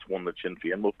that that's one that Sinn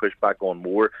Féin will push back on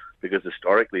more, because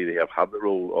historically they have had the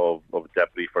role of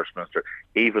Deputy First Minister,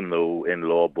 even though in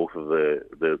law both of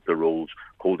the roles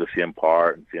hold the same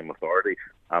power and same authority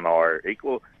and are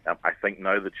equal. I think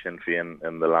now that Sinn Féin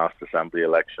in the last Assembly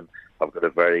election have got a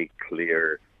very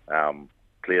clear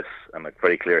place and a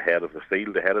very clear head of the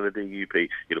field, the head of the DUP,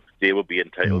 they will be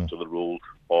entitled to the role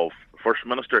of First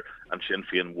Minister, and Sinn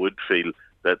Féin would feel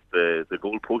that the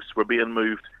goalposts were being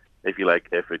moved, if you like,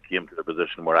 if it came to the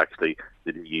position where actually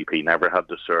the DUP never had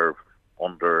to serve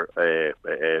under a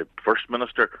First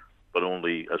Minister, but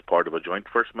only as part of a joint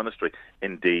First Ministry.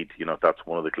 Indeed, that's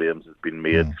one of the claims that's been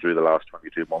made through the last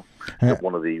 22 months. That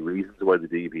one of the reasons why the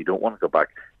DUP don't want to go back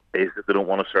is that they don't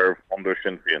want to serve under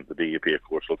Sinn Féin. The DUP, of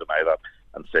course, will deny that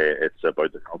and say it's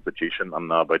about the Constitution and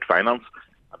not about finance,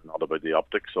 and not about the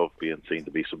optics of being seen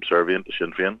to be subservient to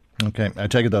Sinn Féin. OK, I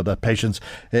take it though that patience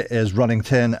is running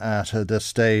thin at this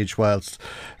stage. Whilst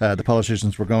the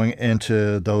politicians were going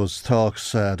into those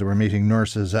talks, they were meeting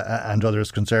nurses and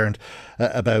others concerned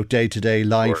about day-to-day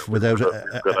life without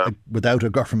a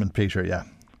government, Peter. Yeah,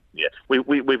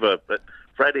 we've a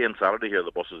Friday and Saturday here.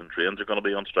 The buses and trains are going to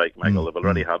be on strike, Michael. They've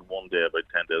already had one day about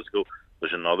 10 days ago.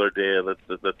 There's another day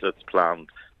that's planned.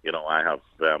 I have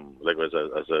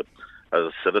as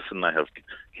a citizen, I have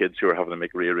kids who are having to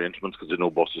make rearrangements because there's no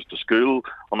buses to school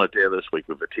on a day this week.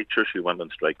 We've had teachers who went on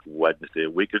strike Wednesday a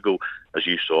week ago. As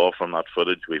you saw from that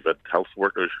footage, we've had health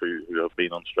workers who have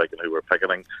been on strike and who were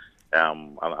picketing.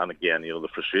 And again, the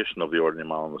frustration of the ordinary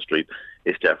man on the street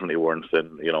is definitely wearing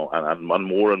thin, and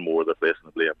more they're placing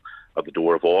the blame at the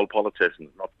door of all politicians,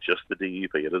 not just the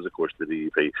DUP. It is, of course, the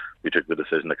DUP who took the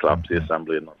decision to collapse the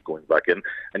Assembly and not going back in.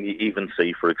 And you even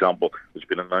see, for example, there's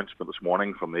been an announcement this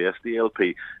morning from the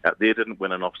SDLP. They didn't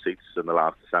win enough seats in the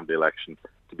last Assembly election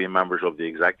to be members of the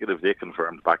Executive. They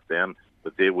confirmed back then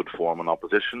that they would form an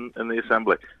opposition in the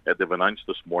Assembly. They've announced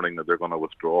this morning that they're going to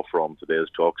withdraw from today's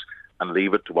talks and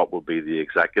leave it to what will be the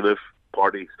Executive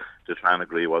parties to try and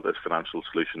agree what this financial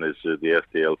solution is. The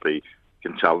SDLP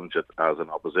can challenge it as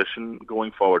an opposition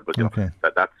going forward, but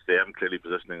that's them clearly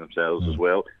positioning themselves as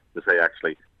well to say,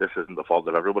 actually, this isn't the fault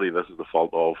of everybody, this is the fault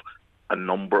of a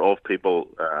number of people,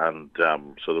 and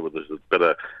so there's a bit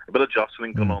of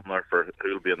jostling going on there for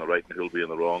who'll be in the right and who'll be in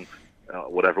the wrong,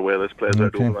 whatever way this plays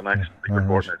out over the next week or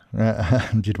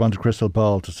fortnight. You'd want a crystal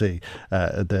ball to see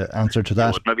the answer to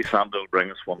that. Maybe Sandal will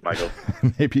bring us one, Michael.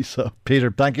 Maybe so.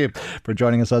 Peter, thank you for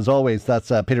joining us as always. That's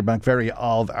Peter McVerry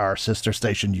of our sister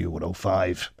station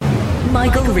U105.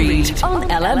 Michael Reade on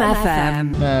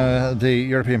LMFM. The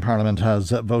European Parliament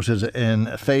has voted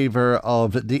in favour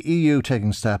of the EU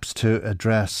taking steps to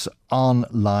address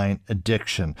online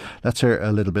addiction. Let's hear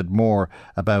a little bit more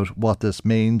about what this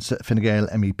means. Fine Gael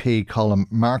MEP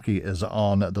Colm Markey is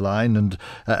on the line, and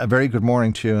a very good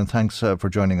morning to you, and thanks for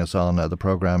joining us on the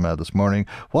programme this morning.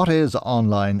 What is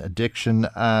online addiction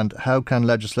and how can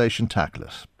legislation tackle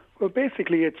it? Well,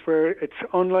 basically, it's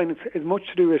online. It's as much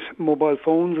to do with mobile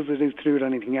phones as it is to do with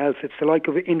anything else. It's the like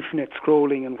of infinite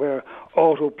scrolling and where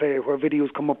autoplay, where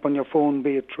videos come up on your phone,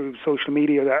 be it through social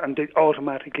media, and they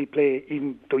automatically play,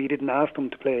 even though you didn't ask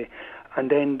them to play. And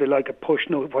then the like a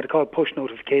what they call push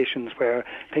notifications, where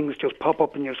things just pop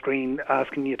up on your screen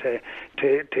asking you to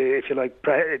if you like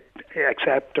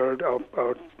accept or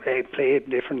play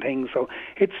different things. So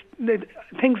it's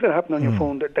things that happen on your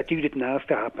phone that you didn't ask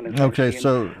to happen. Okay,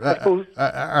 so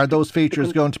are those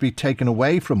features going to be taken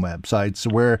away from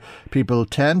websites where people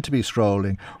tend to be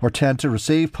scrolling or tend to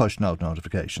receive push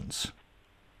notifications?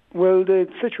 Well, the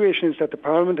situation is that the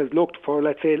Parliament has looked for,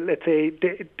 let's say that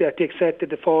they accept the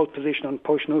default position on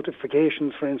push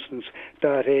notifications, for instance,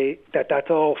 that's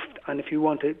off, and if you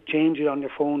want to change it on your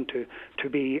phone to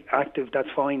be active, that's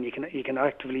fine. You can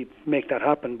actively make that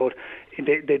happen, but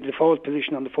the default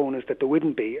position on the phone is that there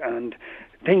wouldn't be, and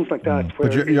things like that.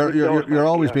 But you're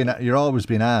always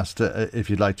being asked if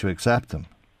you'd like to accept them.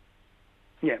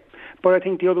 Yeah. But I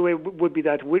think the other way would be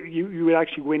that you would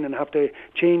actually go in and have to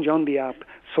change on the app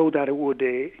so that it would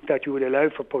that you would allow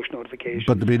for push notifications.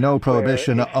 But there'd be no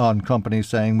prohibition on companies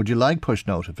saying, "Would you like push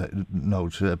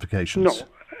notifications?" No.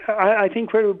 I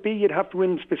think where it would be, you'd have to go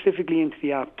in specifically into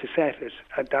the app to set it,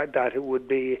 that it would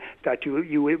be that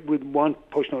you would want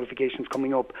push notifications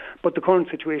coming up. But the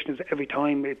current situation is every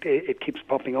time it keeps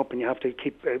popping up, and you have to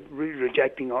keep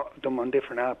rejecting them on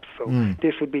different apps. So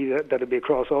this would be that'd be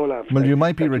across all apps. Well, you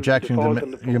might be rejecting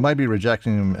them. You might be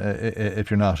rejecting them if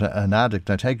you're not an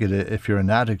addict. I take it if you're an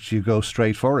addict, you go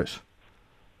straight for it.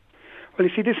 Well,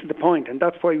 you see, this is the point, and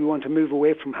that's why we want to move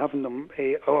away from having them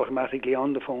automatically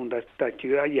on the phone. That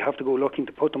you have to go looking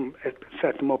to put them,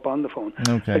 set them up on the phone.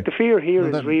 Okay. Like the fear here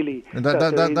is really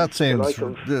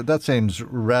that seems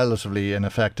relatively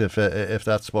ineffective if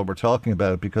that's what we're talking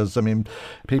about. Because I mean,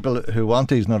 people who want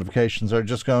these notifications are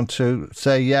just going to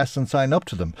say yes and sign up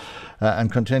to them,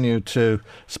 and continue to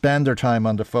spend their time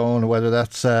on the phone, whether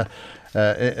that's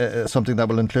something that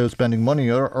will include spending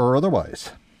money or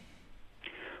otherwise.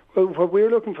 Well, what we're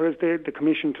looking for is the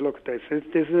Commission to look at this.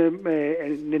 This is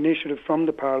an initiative from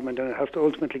the Parliament, and it has to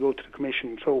ultimately go to the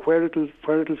Commission. So where it'll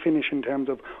finish in terms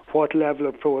of what level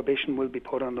of prohibition will be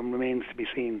put on them remains to be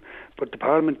seen. But the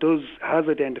Parliament has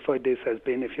identified this as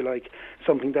being, if you like,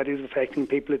 something that is affecting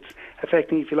people. It's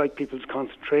affecting, if you like, people's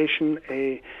concentration.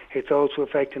 It's also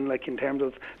affecting, like, in terms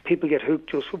of people get hooked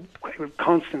just with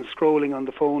constant scrolling on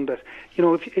the phone. That, you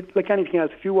know, like anything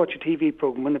else, if you watch a TV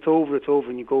program, when it's over,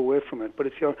 and you go away from it. But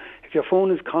if your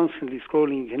phone is constantly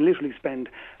scrolling, you can literally spend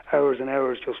hours and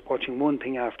hours just watching one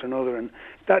thing after another, and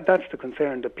that's the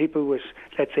concern, that people with,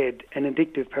 let's say, an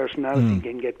addictive personality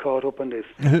can get caught up on this.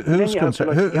 Whose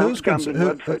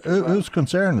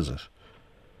concern is it?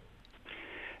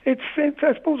 I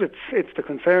suppose it's the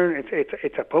concern.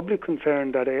 It's a public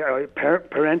concern, that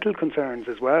parental concerns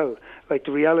as well. Like,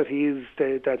 the reality is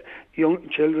that young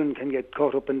children can get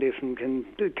caught up in this and can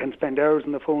spend hours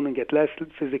on the phone and get less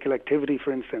physical activity,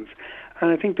 for instance. And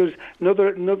I think there's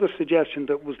another suggestion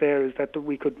that was there, is that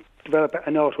we could develop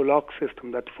an auto lock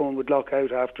system, that the phone would lock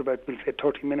out after about, we'll say,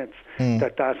 30 minutes.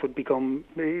 That would become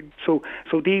so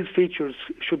these features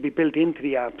should be built into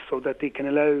the app so that they can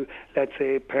allow, let's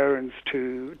say, parents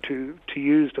to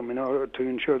use them in order to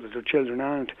ensure that their children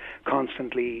aren't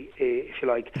constantly, if you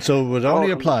like. So it would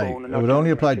only apply. It would only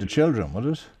apply to children, would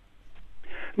it?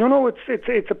 No,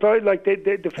 it's applied, like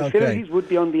the facilities would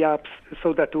be on the apps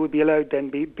so that they would be allowed then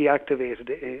be activated,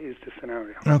 is the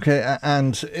scenario. Okay,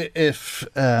 and if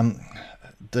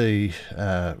the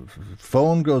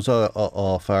phone goes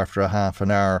off after a half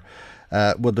an hour,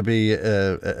 would there be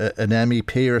an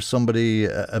MEP or somebody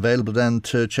available then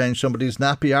to change somebody's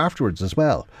nappy afterwards as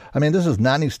well? I mean, this is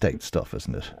nanny state stuff,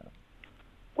 isn't it?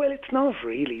 Well, it's not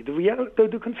really.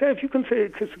 The concern, if you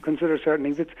consider certain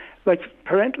things, it's like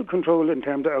parental control in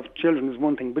terms of children is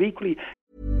one thing, but equally...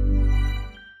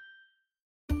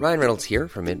 Ryan Reynolds here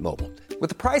from Mint Mobile. With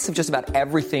the price of just about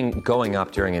everything going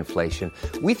up during inflation,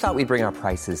 we thought we'd bring our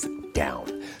prices down.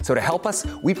 So to help us,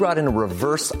 we brought in a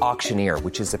reverse auctioneer,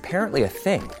 which is apparently a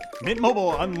thing. Mint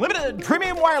Mobile Unlimited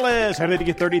Premium Wireless. How to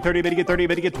get 30, 30, bit to get 30,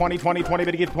 bit to get 20, 20, 20,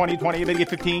 bit to get 20, 20, bit to get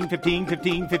 15, 15,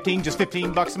 15, 15, just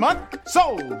 $15 a month?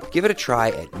 Sold! Give it a try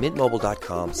at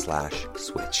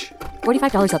mintmobile.com/switch.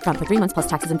 $45 up front for 3 months plus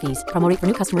taxes and fees. Promo rate for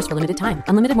new customers for limited time.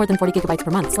 Unlimited more than 40 gigabytes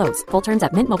per month. Slows full terms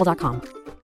at mintmobile.com.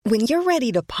 When you're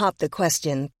ready to pop the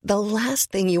question, the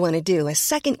last thing you want to do is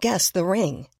second-guess the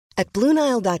ring. At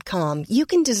BlueNile.com, you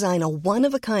can design a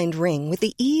one-of-a-kind ring with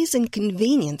the ease and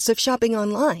convenience of shopping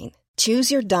online. Choose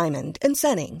your diamond and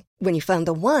setting. When you find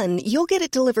the one, you'll get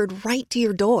it delivered right to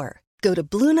your door. Go to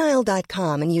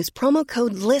BlueNile.com and use promo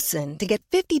code LISTEN to get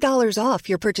 $50 off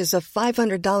your purchase of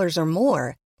 $500 or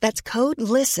more. That's code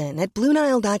LISTEN at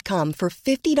BlueNile.com for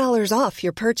 $50 off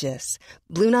your purchase.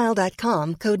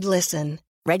 BlueNile.com, code LISTEN.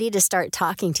 Ready to start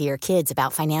talking to your kids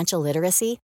about financial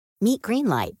literacy? Meet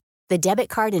Greenlight, the debit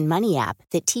card and money app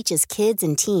that teaches kids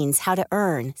and teens how to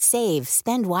earn, save,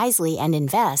 spend wisely, and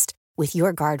invest with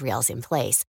your guardrails in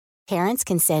place. Parents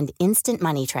can send instant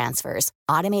money transfers,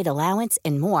 automate allowance,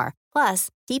 and more. Plus,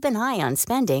 keep an eye on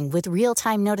spending with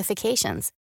real-time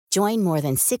notifications. Join more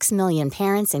than 6 million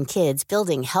parents and kids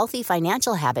building healthy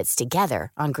financial habits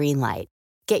together on Greenlight.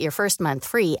 Get your first month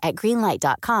free at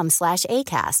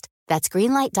greenlight.com/ACAST. That's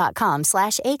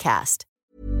greenlight.com/ACAST.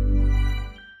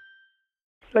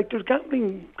 Like there's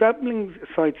gambling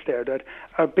sites there that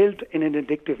are built in an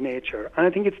addictive nature, and I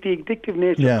think it's the addictive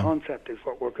nature concept is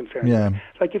what we're concerned with.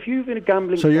 Like if you've been a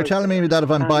gambling So you're telling me that if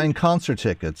I'm buying concert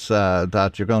tickets,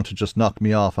 that you're going to just knock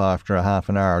me off after a half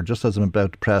an hour, just as I'm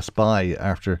about to press buy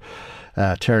after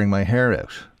tearing my hair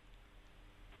out?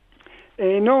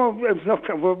 No,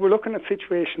 we're looking at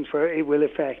situations where it will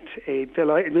affect.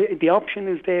 The option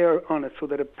is there on it so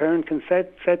that a parent can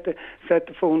set the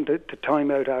phone to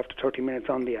time out after 30 minutes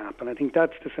on the app, and I think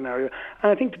that's the scenario.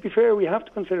 And I think, to be fair, we have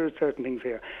to consider certain things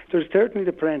here. There's certainly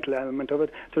the parental element of it.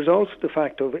 There's also the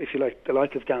fact of, if you like, the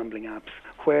like of gambling apps,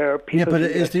 where people... Yeah, but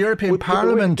is the European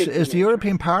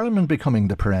Parliament becoming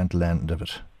the parental end of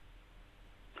it?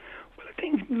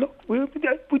 Look,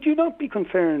 would you not be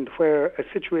concerned where a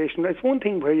situation... It's one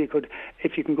thing where you could,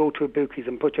 if you can go to a bookies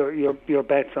and put your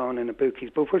bets on in a bookies,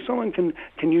 but where someone can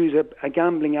use a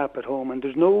gambling app at home and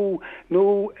there's no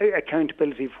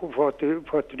accountability for what they're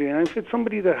doing. And if it's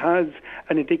somebody that has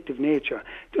an addictive nature,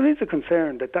 there is a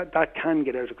concern that can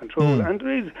get out of control. And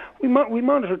there is... We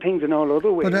monitor things in all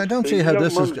other ways. But I don't see how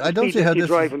this is... I don't see how this...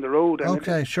 drive on the road.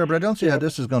 Okay, sure, but I don't see how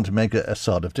this is going to make a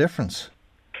sod of difference.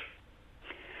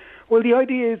 Well, the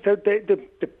idea is that the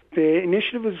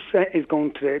initiative is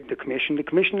going to the Commission. The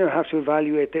Commissioner has to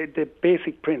evaluate the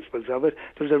basic principles of it.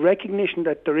 There's a recognition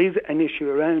that there is an issue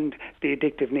around the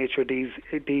addictive nature of these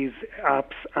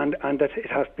apps and that it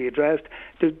has to be addressed.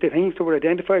 The things that were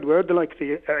identified were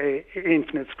the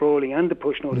infinite scrolling and the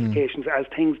push notifications as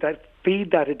things that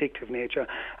feed that addictive nature.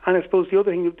 And I suppose the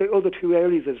other two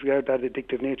areas as regard that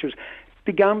addictive nature,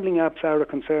 the gambling apps are a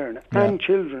concern, and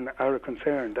children are a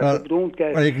concern. That they don't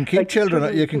get. Well, you can keep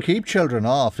children. You can keep children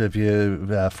off if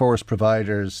you force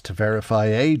providers to verify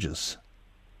ages.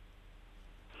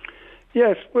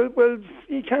 Yes, well,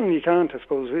 you can, you can't. I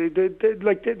suppose.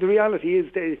 The reality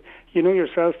is, you know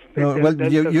yourself.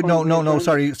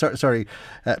 Sorry.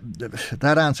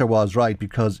 That answer was right,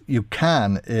 because you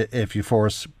can if you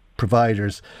force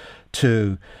providers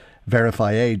to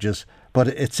verify ages, but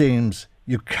it seems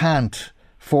you can't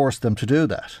force them to do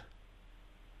that.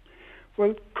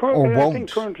 Well, I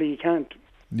think currently you can't.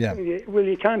 Yeah. Well,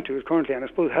 you can't do it currently, and I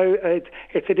suppose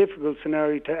it's a difficult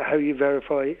scenario to how you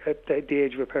verify at the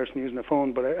age of a person using a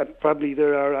phone. But probably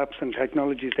there are apps and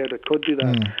technologies there that could do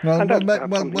that.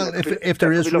 If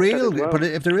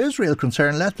there is real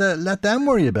concern, let them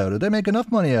worry about it. They make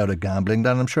enough money out of gambling,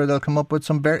 then I'm sure they'll come up with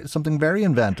something very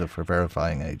inventive for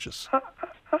verifying ages.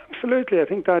 Absolutely, I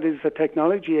think that is a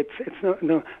technology. It's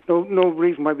no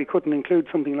reason why we couldn't include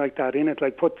something like that in it.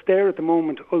 Like what's there at the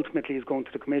moment ultimately is going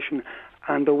to the Commission,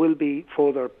 and there will be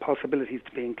further possibilities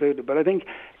to be included. But I think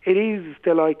it is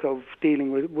the like of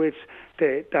dealing with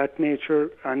that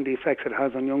nature and the effects it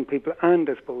has on young people, and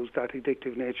I suppose that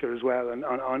addictive nature as well, and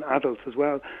on adults as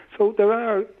well. So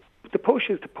the push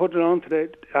is to put it on to the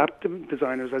app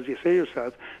designers, as you say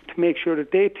yourself, to make sure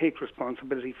that they take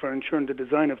responsibility for ensuring the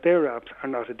design of their apps are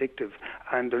not addictive,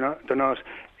 and they're not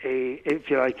if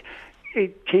you like,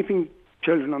 keeping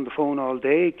children on the phone all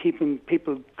day, keeping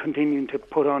people continuing to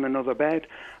put on another bet,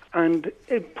 and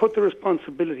put the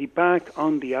responsibility back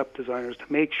on the app designers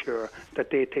to make sure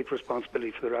that they take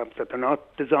responsibility for their apps, that they're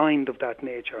not designed of that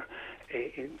nature.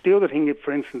 The other thing,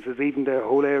 for instance, is even the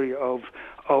whole area of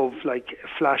like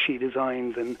flashy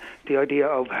designs and the idea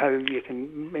of how you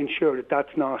can ensure that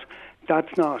that's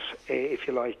not if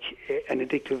you like, an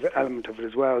addictive element of it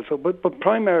as well. So, but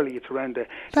primarily it's around the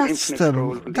infinite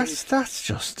scroll. That's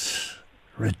just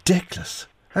ridiculous.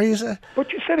 Are you?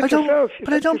 But you said it yourself.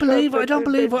 But I don't believe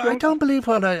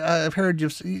what I've heard.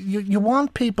 You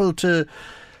want people to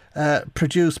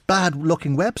produce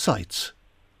bad-looking websites.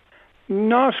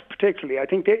 Not particularly. I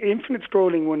think the infinite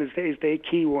scrolling one is the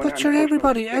key one. But sure,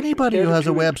 anybody who has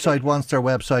a website wants their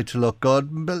website to look good.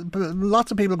 But lots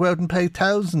of people go out and pay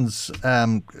thousands,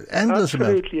 endless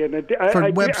amount,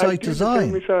 for website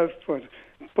design.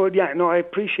 But yeah, no, I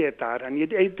appreciate that, and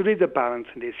there is a balance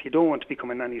in this. You don't want to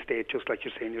become a nanny state, just like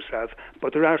you're saying yourself.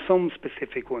 But there are some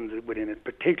specific ones within it,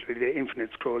 particularly the infinite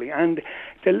scrolling. And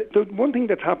the one thing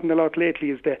that's happened a lot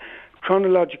lately is the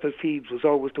chronological feeds was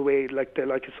always the way like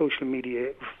a social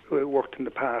media worked in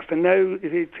the past, and now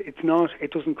it's not.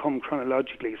 It doesn't come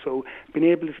chronologically. So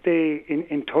being able to stay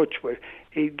in touch with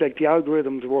like the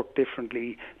algorithms work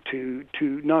differently to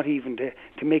not even to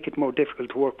make it more difficult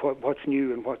to work what's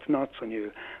new and what's not so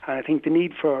new. And I think the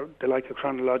need for the like of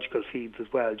chronological feeds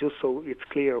as well, just so it's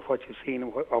clear what you've seen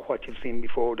or what you've seen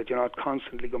before, that you're not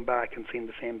constantly going back and seeing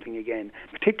the same thing again,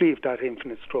 particularly if that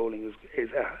infinite scrolling is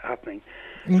happening.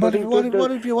 But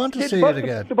what if you want to see it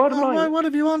again? The bottom line. What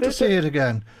if you want to see it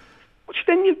again? Which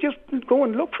then you just go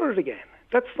and look for it again.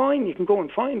 That's fine. You can go and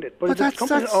find it, but it's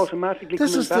something automatically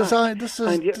coming back.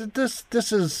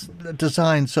 This is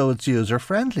designed so it's user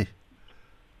friendly.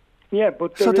 Yeah,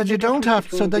 but so that you don't have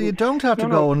to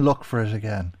go and look for it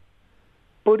again.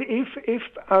 But if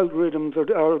algorithms or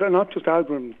not just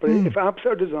algorithms, but if apps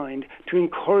are designed to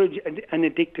encourage an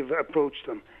addictive approach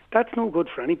to them, that's no good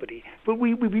for anybody. But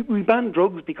we ban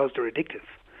drugs because they're addictive.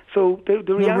 So the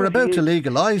reality we're about to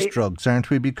legalise drugs, aren't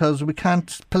we? Because we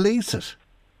can't police it.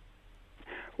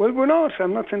 Well, we're not.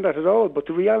 I'm not saying that at all. But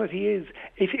the reality is,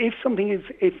 if something is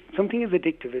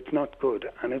addictive, it's not good.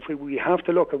 And if we have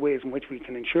to look at ways in which we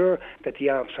can ensure that the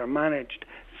apps are managed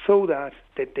so that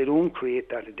they don't create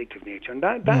that addictive nature. And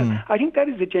that I think that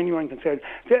is a genuine concern.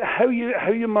 How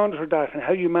you monitor that and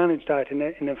how you manage that in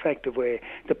an effective way.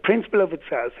 The principle of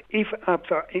itself, if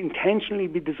apps are intentionally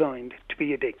be designed to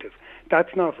be addictive,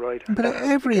 that's not right. But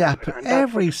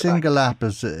every single app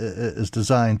is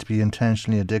designed to be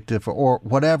intentionally addictive, or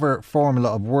whatever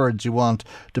formula of words you want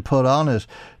to put on it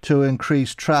to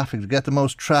increase traffic, to get the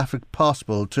most traffic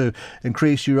possible, to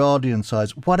increase your audience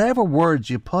size. Whatever words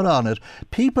you put on it,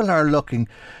 people are looking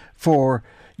for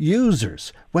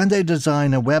users. When they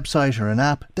design a website or an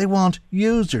app, they want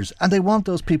users, and they want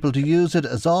those people to use it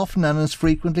as often and as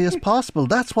frequently as possible.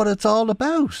 That's what it's all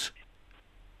about.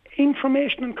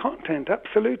 Information and content,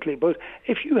 absolutely. But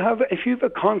if you have a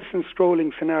constant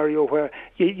scrolling scenario where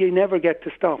you never get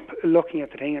to stop looking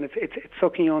at the thing and it's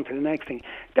sucking you on to the next thing,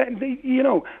 then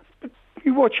you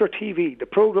watch your TV, the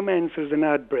program ends, there's an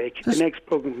ad break, the next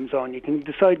program comes on, you can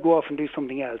decide to go off and do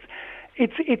something else.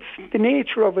 It's the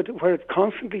nature of it where it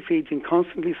constantly feeds and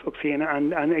constantly sucks in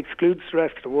and excludes the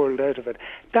rest of the world out of it.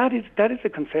 That is a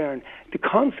concern. The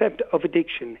concept of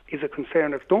addiction is a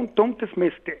concern. Don't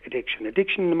dismiss the addiction.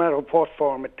 Addiction, no matter what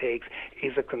form it takes,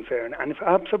 is a concern. And if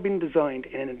apps are being designed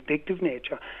in an addictive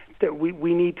nature, that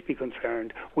we need to be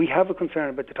concerned. We have a concern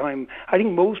about the time. I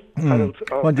think most adults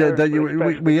are. We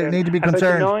need to be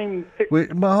concerned.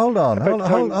 Hold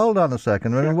on a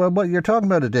second. Yeah. What you're talking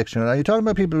about addiction? Are you talking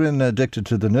about people being addicted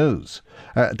to the news?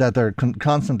 That they're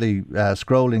constantly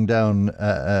scrolling down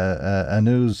a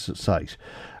news site?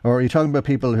 Or are you talking about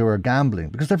people who are gambling?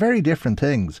 Because they're very different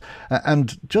things.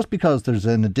 And just because there's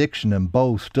an addiction in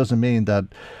both doesn't mean that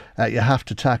you have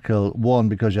to tackle one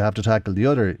because you have to tackle the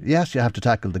other. Yes, you have to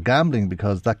tackle the gambling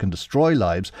because that can destroy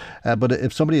lives. But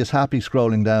if somebody is happy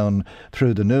scrolling down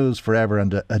through the news forever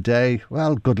and a day,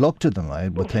 well, good luck to them, I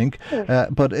would think.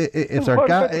 But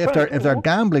if they're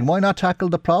gambling, why not tackle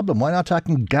the problem? Why not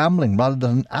tackle gambling rather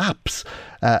than apps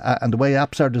and the way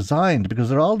apps are designed? Because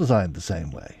they're all designed the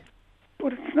same way.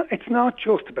 But it's not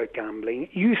just about gambling.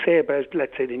 You say about,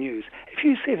 let's say, the news. If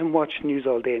you sit and watch the news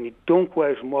all day and you don't go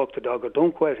out and walk the dog or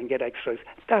don't go out and get exercise,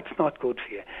 that's not good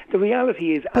for you. The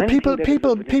reality is... But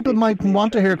people might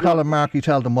want to hear Colin Markey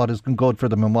tell them what is good for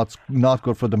them and what's not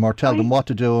good for them, or tell them what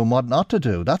to do and what not to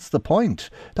do. That's the point.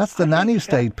 That's the nanny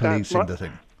state policing the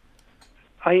thing.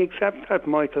 I accept that,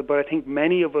 Michael, but I think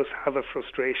many of us have a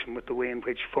frustration with the way in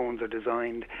which phones are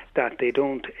designed, that they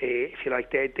don't, if you like,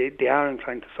 they are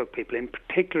inclined to suck people in.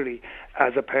 Particularly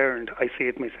as a parent, I see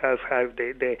it myself, how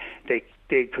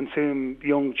they consume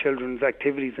young children's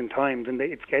activities and times, and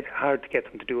it's hard to get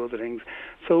them to do other things.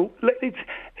 So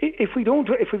if we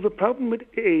have a problem with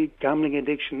gambling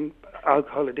addiction,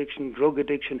 alcohol addiction, drug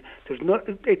addiction,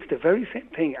 it's the very same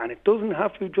thing, and it doesn't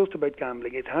have to be just about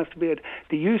gambling. It has to be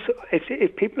the use.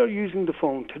 If people are using the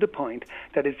phone to the point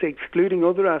that it's excluding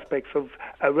other aspects of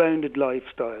a rounded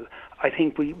lifestyle, I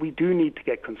think we do need to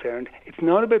get concerned. It's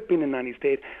not about being a nanny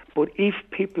state, but if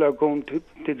people are going to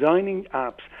designing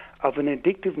apps of an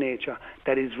addictive nature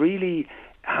that is really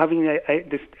having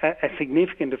a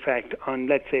significant effect on,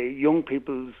 let's say, young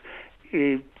people's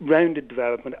rounded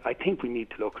development, I think we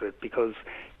need to look at it, because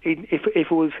if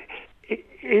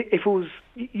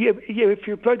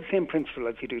you apply the same principle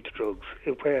as you do to drugs,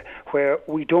 where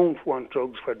we don't want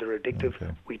drugs where they're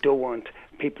addictive, we don't want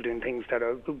people doing things that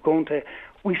are going to.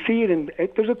 We see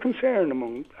it there's a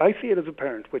concern I see it as a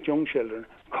parent with young children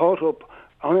caught up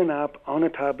on an app, on a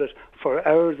tablet for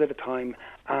hours at a time,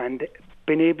 and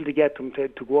being able to get them to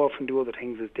go off and do other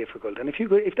things is difficult. And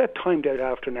if that timed out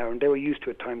after an hour, and they were used to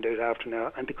it timed out after an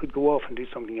hour, and they could go off and do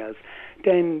something else,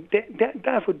 then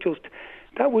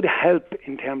that would help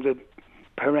in terms of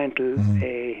parental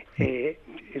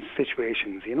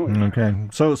situations, you know. Okay,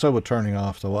 so with turning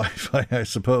off the Wi-Fi, I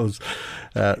suppose,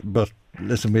 but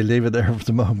Listen, we'll leave it there for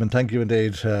the moment. Thank you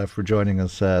indeed for joining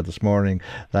us this morning.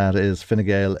 That is Fine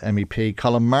Gael MEP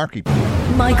Colin Markey.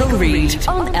 Michael Reade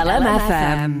on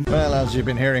LMFM. Well, as you've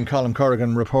been hearing Colin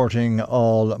Corrigan reporting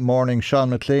all morning, Sean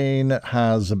McLean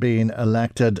has been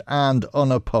elected and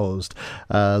unopposed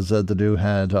as the new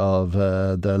head of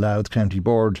the Louth County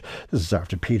Board. This is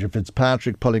after Peter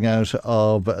Fitzpatrick pulling out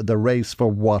of the race for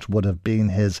what would have been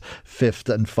his fifth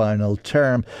and final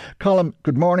term. Colin,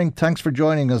 good morning. Thanks for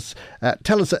joining us.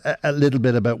 Tell us a little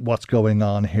bit about what's going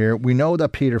on here. We know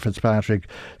that Peter Fitzpatrick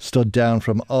stood down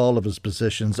from all of his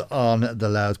positions on the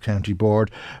Louth County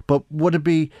Board, but would it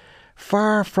be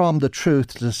far from the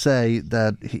truth to say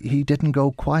that he didn't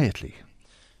go quietly?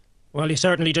 Well, he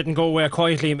certainly didn't go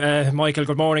quietly, Michael.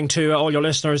 Good morning to all your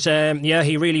listeners. Yeah,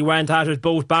 he really went at it,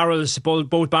 both barrels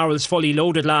fully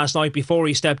loaded last night before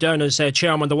he stepped down as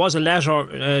chairman. There was a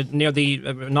letter near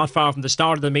not far from the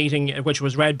start of the meeting, which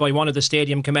was read by one of the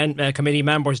stadium committee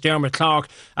members, Dermot Clark,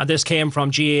 and this came from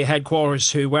GA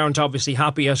headquarters, who weren't obviously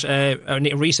happy at a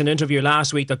recent interview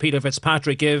last week that Peter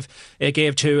Fitzpatrick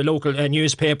gave to a local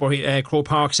newspaper, Croke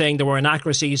Park, saying there were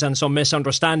inaccuracies and some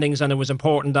misunderstandings, and it was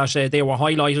important that they were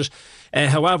highlighted.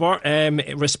 However,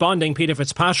 responding, Peter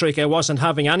Fitzpatrick wasn't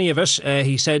having any of it.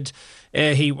 He said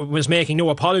he was making no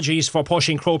apologies for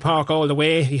pushing Croke Park all the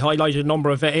way. He highlighted a number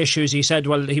of issues. He said,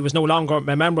 well, he was no longer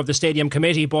a member of the stadium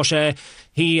committee, but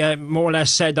he more or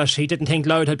less said that he didn't think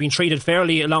Louth had been treated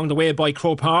fairly along the way by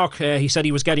Croke Park. He said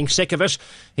he was getting sick of it.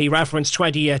 He referenced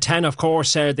 2010, of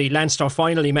course, the Leinster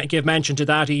final. He gave mention to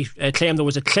that. He claimed there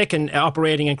was a clique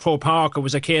operating in Croke Park. It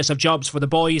was a case of jobs for the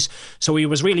boys. So he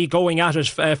was really going at it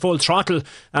full throttle,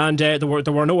 and there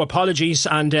were no apologies.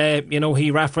 And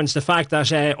he referenced the fact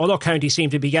that other counties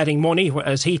seemed to be getting money,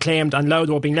 as he claimed, and Louth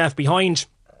were being left behind.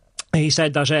 He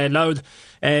said that Louth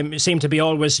seemed to be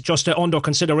always just under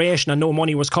consideration and no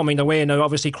money was coming their way. Now,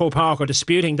 obviously, Croke Park are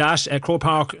disputing that. Croke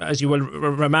Park, as you will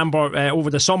remember,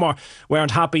 over the summer, weren't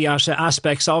happy at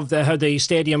aspects of how the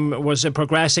stadium was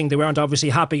progressing. They weren't obviously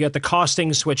happy at the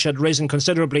costings, which had risen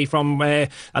considerably from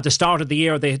at the start of the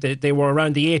year. They were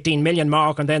around the 18 million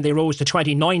mark, and then they rose to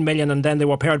 29 million, and then they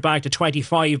were pared back to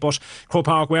 25. But Croke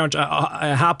Park weren't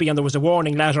happy, and there was a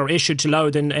warning letter issued to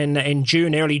Louth in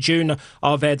June, early June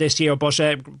of this year. But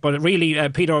really,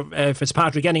 Peter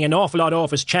Fitzpatrick getting an awful lot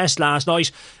off his chest last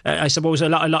night. I suppose a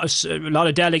lot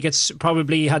of delegates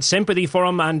probably had sympathy for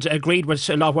him and agreed with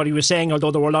a lot of what he was saying, although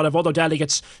there were a lot of other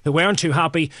delegates who weren't too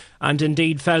happy and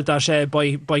indeed felt that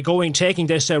by taking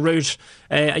this route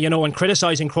and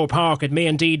criticising Croke Park, it may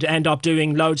indeed end up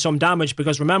doing Louth some damage,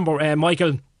 because remember,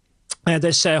 Michael,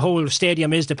 this whole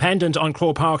stadium is dependent on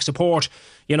Croke Park support.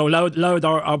 Louth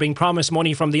are being promised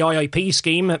money from the IIP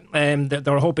scheme.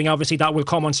 They're hoping, obviously, that will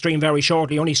come on stream very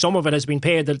shortly. Only some of it has been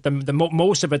paid.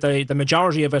 Most of it, the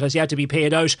majority of it, has yet to be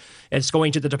paid out. It's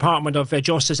going to the Department of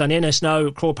Justice and Innis now.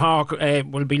 Croke Park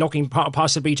will be looking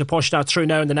possibly to push that through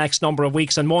now in the next number of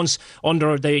weeks and months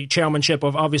under the chairmanship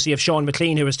of Sean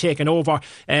McLean, who has taken over.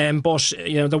 But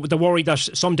the worry that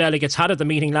some delegates had at the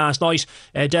meeting last night,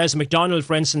 Des McDonald,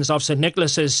 for instance, of St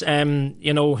Nicholas's,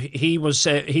 he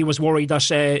was worried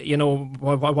that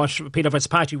what Peter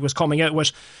Fitzpatrick was coming out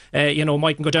with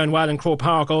mightn't go down well in Croke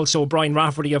Park. Also, Brian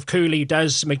Rafferty of Cooley,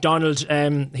 Des McDonald,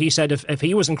 he said if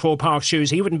he was in Croke Park's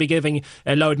shoes, he wouldn't be giving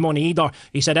Louth money either.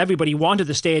 He said everybody wanted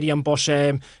the stadium, but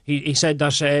he said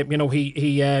that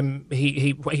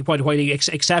while he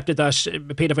accepted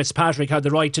that Peter Fitzpatrick had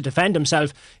the right to defend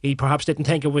himself, he perhaps didn't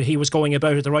think he was going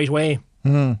about it the right way.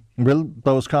 Will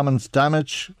those comments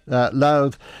damage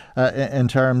Louth in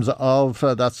terms of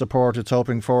that support it's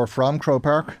hoping for from Croke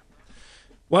Park?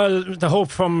 Well, the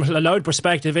hope from a Louth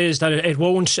perspective is that it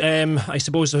won't. I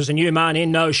suppose there's a new man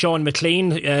in now, Sean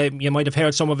McLean. You might have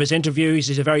heard some of his interviews.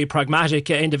 He's a very pragmatic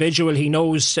individual. He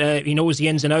knows the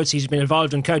ins and outs. He's been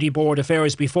involved in county board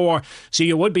affairs before. So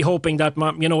you would be hoping that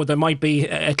there might be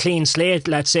a clean slate.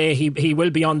 Let's say he will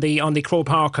be on the Croke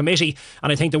Park committee,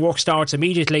 and I think the work starts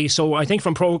immediately. So I think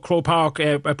from Croke Park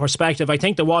perspective, I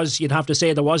think you'd have to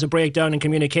say there was a breakdown in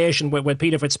communication with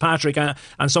Peter Fitzpatrick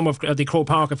and some of the Croke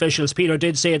Park officials. Peter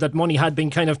did say that money had been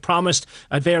kind of promised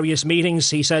at various meetings.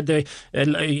 He said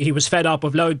he was fed up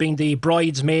of Louth being the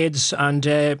bridesmaids, and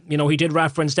he did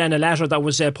reference then a letter that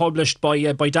was published by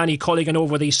Danny Culligan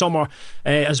over the summer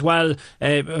as well,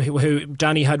 who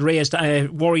Danny had raised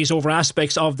worries over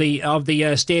aspects of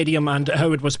the stadium and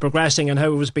how it was progressing and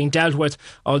how it was being dealt with.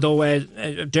 Although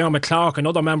Dermot Clark,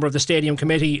 another member of the stadium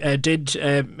committee,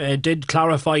 did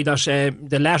clarify that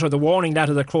the warning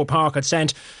letter that Croke Park had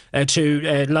sent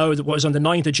to Louth was on the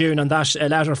 9th of June, and that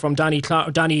letter from Danny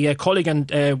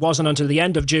Culligan wasn't until the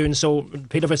end of June. So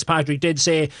Peter Fitzpatrick did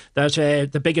say that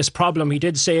the biggest problem, he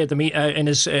did say in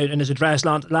his address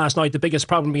last night, the biggest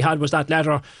problem he had was that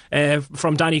letter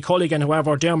from Danny Culligan.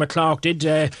 However, Dermot Clark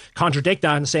did contradict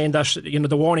that and saying that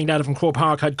the warning letter from Croke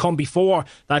Park had come before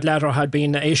that letter had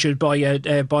been issued by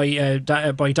Danny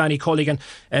Culligan.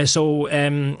 So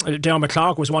Dermot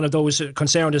Clark was one of those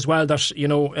concerned as well that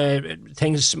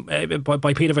things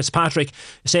by Peter Fitzpatrick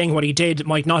saying what he did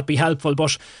might not be helpful.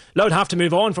 But Louth have to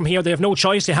move on from here. They have no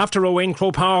choice. They have to row in.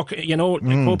 Croke Park,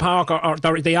 Croke Park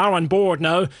they are on board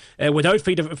now without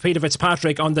Peter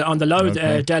Fitzpatrick on the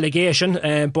Louth delegation.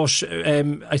 But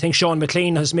I think Sean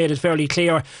McLean has made it fairly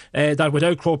clear that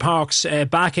without Croke Park's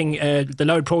backing, the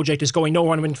Louth project is going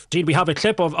nowhere. And indeed, we have a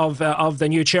clip of the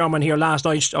new chairman here last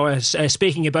night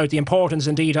speaking about the importance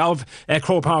indeed of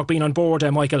Croke Park being on board,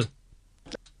 Michael.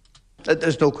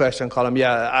 There's no question, Colin.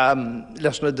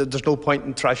 Listen, there's no point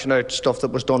in thrashing out stuff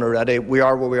that was done already. We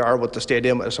are where we are with the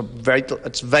stadium. It's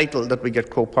vital that we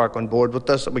get Croke Park on board with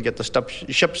this, that we get the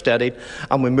ship steadied,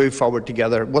 and we move forward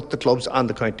together with the clubs and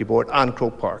the county board and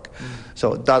Croke Park.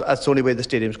 So that's the only way the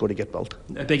stadium's going to get built.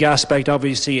 A big aspect,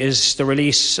 obviously, is the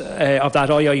release of that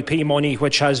IIP money,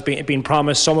 which has been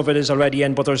promised. Some of it is already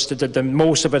in, but there's the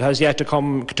most of it has yet to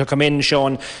come in.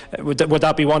 Sean, would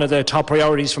that be one of the top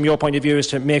priorities from your point of view, is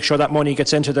to make sure that money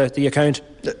gets into the account?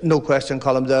 No question,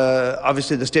 Colin.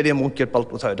 Obviously the stadium won't get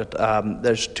built without it.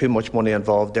 There's too much money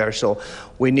involved there, so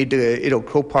we need to,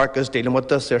 Croke Park is dealing with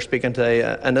this. They're speaking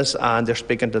to Innes and they're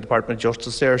speaking to the Department of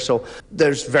Justice there, so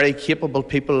there's very capable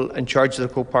people in charge of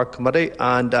the Croke Park Committee,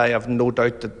 and I have no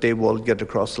doubt that they will get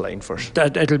across the line first.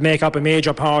 It'll make up a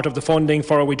major part of the funding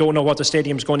for, we don't know what the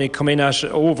stadium's going to come in at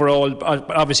overall.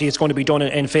 Obviously it's going to be done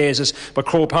in phases, but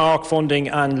Croke Park funding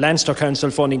and Leinster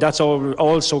Council funding, that's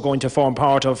also going to form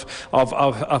part of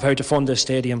how to fund this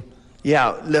stadium.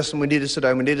 Yeah, listen, we need to sit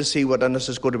down. We need to see what Innes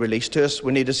is going to release to us.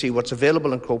 We need to see what's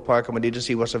available in Croke Park, and we need to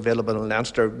see what's available in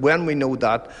Leinster. When we know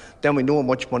that, then we know how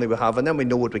much money we have, and then we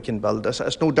know what we can build.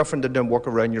 It's no different than doing work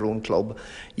around your own club.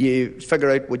 You figure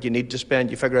out what you need to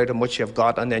spend, you figure out how much you've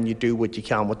got, and then you do what you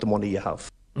can with the money you have.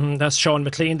 That's Sean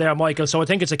McLean there, Michael. So I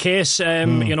think it's a case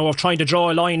of trying to draw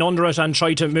a line under it and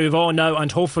try to move on now, and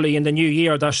hopefully in the new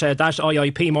year that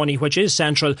IIP money, which is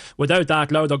central, without that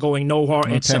Louth are going nowhere.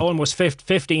 Okay. It's almost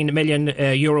 15 million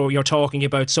euro you're talking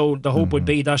about, so the hope would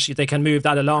be that they can move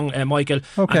that along, Michael,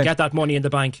 and get that money in the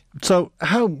bank. So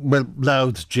how will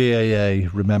Louth GAA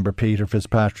remember Peter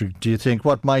Fitzpatrick, do you think?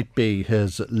 What might be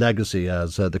his legacy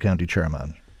as the county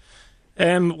chairman?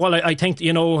 Well, I think,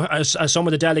 as some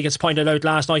of the delegates pointed out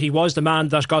last night, he was the man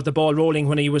that got the ball rolling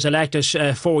when he was elected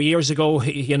 4 years ago.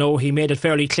 He made it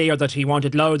fairly clear that he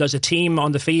wanted Louth as a team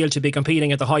on the field to be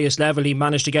competing at the highest level. He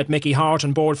managed to get Mickey Hart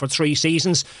on board for 3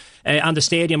 seasons. And the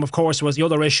stadium, of course, was the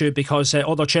other issue, because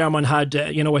other chairmen had,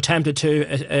 attempted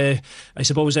to,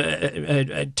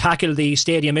 tackle the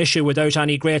stadium issue without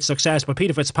any great success. But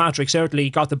Peter Fitzpatrick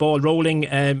certainly got the ball rolling,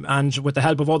 and with the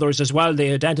help of others as well.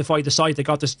 They identified the site, they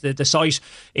got the site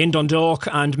in Dundalk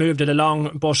and moved it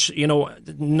along. But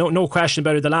no question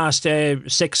about it, the last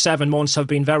 6-7 months have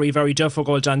been very, very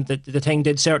difficult, and the thing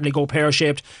did certainly go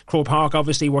pear-shaped. Croke Park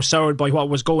obviously were soured by what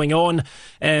was going on,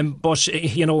 but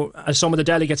as some of the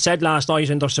delegates said last night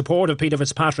in their support of Peter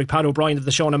Fitzpatrick, Pat O'Brien of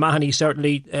the Sean O'Mahony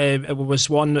certainly was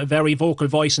one very vocal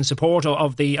voice in support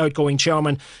of the outgoing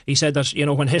chairman. He said that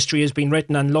when history has been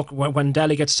written, and when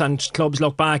delegates and clubs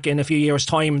look back in a few years'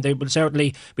 time, they will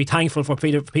certainly be thankful for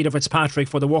Peter Fitzpatrick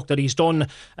for the work that he's done.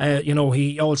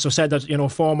 He also said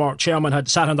that former chairman had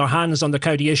sat on their hands on the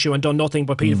county issue and done nothing,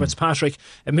 but Peter Fitzpatrick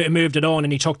moved it on,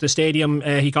 and he took the stadium,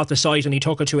 he got the site, and he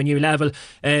took it to a new level.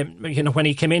 When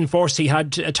he came in first, he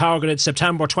had targeted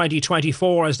September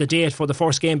 2024 as the date for the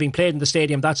first game being played in the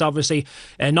stadium. That's obviously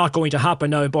not going to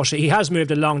happen now, but he has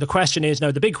moved it along.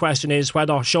 The big question is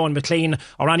whether Sean McLean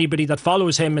or anybody that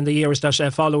follows him in the years that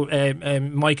follow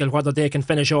Michael, whether they can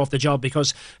finish off the job,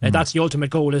 because that's the ultimate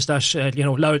goal, is that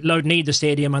Louth need the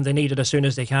stadium, and they need it as soon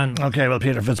as they can. OK, well,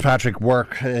 Peter Fitzpatrick,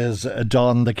 work is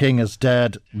done. The king is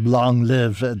dead. Long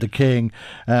live the king.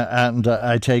 And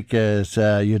I take it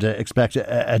you'd expect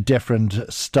a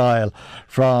different style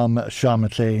from Sean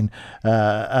McLean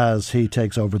as he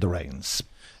takes over the reins.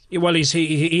 Well,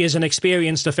 he is an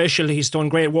experienced official. He's done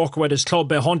great work with his club,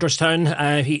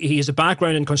 Hunterstown. He has a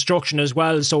background in construction as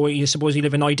well, so I suppose he'll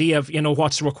have an idea of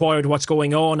what's required, what's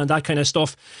going on, and that kind of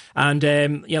stuff. And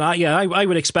I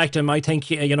would expect him. I think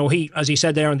he, as he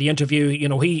said there in the interview,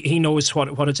 he knows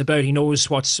what it's about. He knows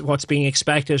what's being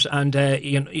expected, and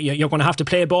you're going to have to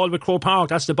play ball with Croke Park.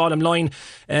 That's the bottom line.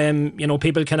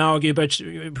 People can argue about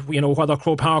whether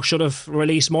Croke Park should have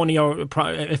released money, or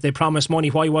if they promised money,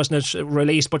 why wasn't it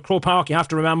released? But Croke Park, you have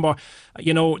to remember,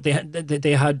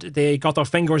 they got their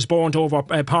fingers burnt over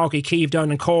Páirc Uí Chaoimh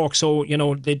down in Cork, so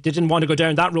they didn't want to go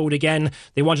down that road again.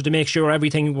 They wanted to make sure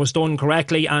everything was done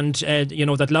correctly, and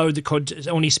that Louth could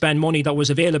only spend money that was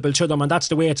available to them, and that's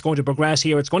the way it's going to progress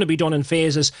here. It's going to be done in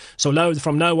phases. So Louth,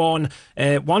 from now on,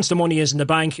 once the money is in the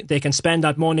bank, they can spend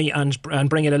that money and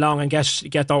bring it along and get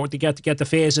the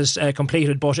phases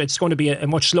completed. But it's going to be a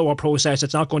much slower process.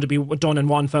 It's not going to be done in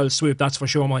one fell swoop. That's for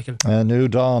sure, Michael. New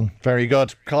dawn. Very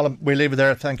good. Colin, we leave it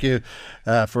there. Thank you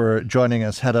for joining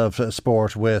us. Head of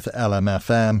Sport with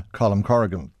LMFM, Colin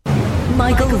Corrigan.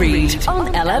 Michael Reade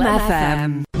on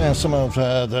LMFM. Now, some of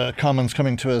the comments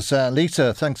coming to us.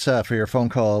 Lisa, thanks for your phone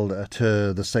call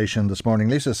to the station this morning.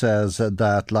 Lisa says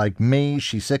that, like me,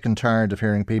 she's sick and tired of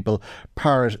hearing people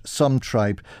parrot some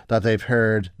tripe that they've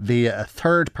heard via a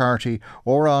third party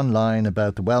or online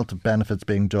about the wealth of benefits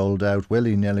being doled out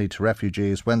willy-nilly to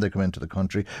refugees when they come into the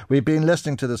country. We've been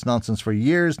listening to this nonsense for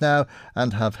years now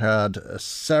and have had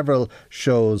several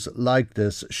shows like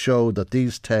this show that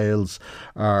these tales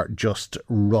are just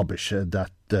rubbish,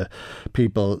 that the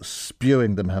people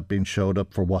spewing them have been showed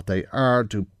up for what they are.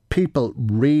 Do people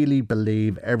really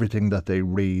believe everything that they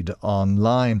read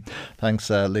online? Thanks,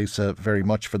 Lisa, very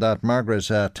much for that. Margaret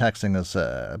texting us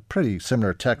a pretty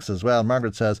similar text as well.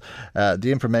 Margaret says the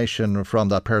information from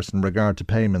that person in regard to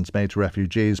payments made to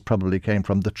refugees probably came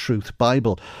from the Truth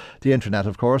Bible, the internet,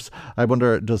 of course. I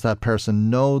wonder, does that person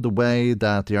know the way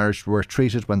that the Irish were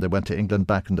treated when they went to England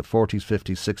back in the 40s,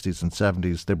 50s, 60s and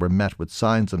 70s? They were met with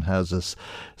signs on houses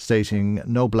stating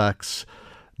no blacks,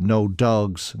 no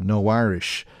dogs, no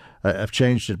Irish. I've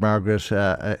changed it, Margaret,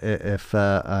 if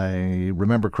I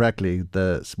remember correctly,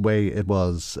 the way it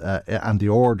was and the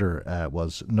order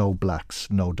was no blacks,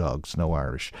 no dogs, no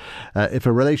Irish. If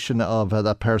a relation of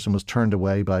that person was turned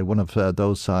away by one of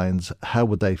those signs, how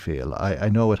would they feel? I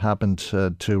know it happened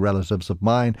to relatives of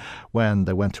mine when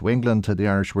they went to England. The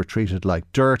Irish were treated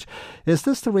like dirt. Is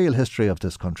this the real history of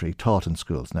this country taught in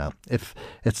schools now? If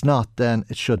it's not, then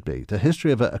it should be. The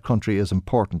history of a country is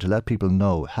important to let people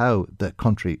know how the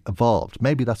country evolved.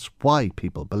 Maybe that's why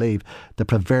people believe the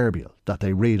proverbial that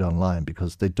they read online,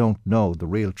 because they don't know the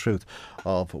real truth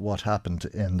of what happened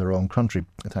in their own country.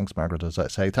 Thanks, Margaret, as I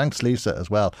say. Thanks, Lisa, as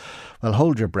well. Well,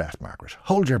 hold your breath, Margaret.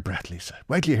 Hold your breath, Lisa.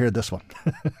 Wait till you hear this one.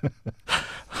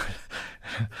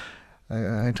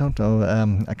 I don't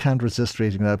know. I can't resist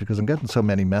reading that because I'm getting so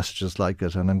many messages like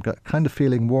it, and I'm kind of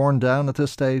feeling worn down at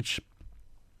this stage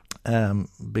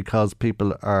because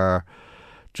people are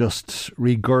just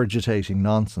regurgitating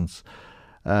nonsense.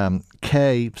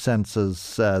 Kay sends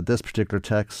us this particular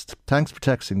text. Thanks for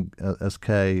texting us,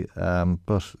 Kay,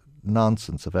 but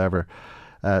nonsense if ever.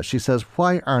 She says,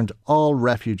 why aren't all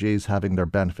refugees having their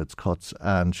benefits cuts?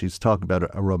 And she's talking about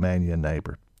a Romanian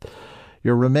neighbour.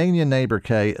 Your Romanian neighbour,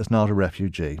 Kay, is not a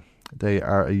refugee. They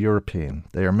are a European.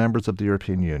 They are members of the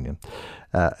European Union.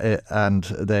 And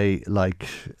they, like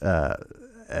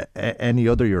any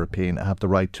other European, have the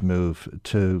right to move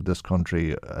to this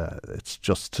country. It's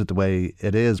just the way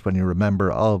it is when you're a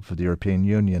member of the European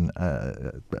Union,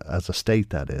 as a state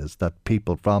that is, that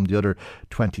people from the other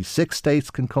 26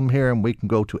 states can come here and we can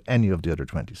go to any of the other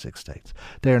 26 states.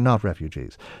 They are not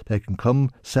refugees. They can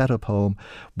come, set up home,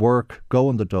 work, go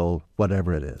on the dole,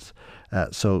 whatever it is.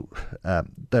 So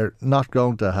they're not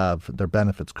going to have their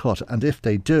benefits cut. And if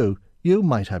they do, you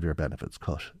might have your benefits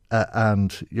cut,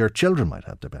 and your children might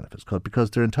have their benefits cut,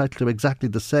 because they're entitled to exactly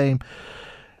the same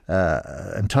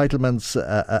entitlements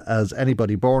as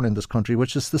anybody born in this country,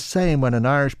 which is the same when an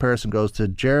Irish person goes to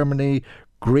Germany,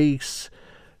 Greece,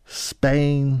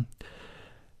 Spain,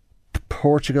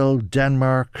 Portugal,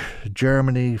 Denmark,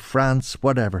 Germany, France,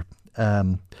 whatever.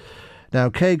 Now,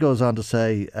 Kay goes on to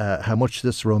say how much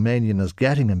this Romanian is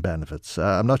getting in benefits.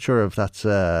 I'm not sure if that's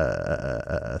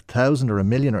 1,000 or 1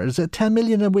 million, or is it 10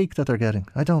 million a week that they're getting?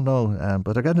 I don't know,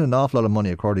 but they're getting an awful lot of money,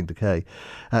 according to Kay,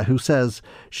 who says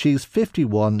she's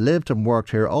 51, lived and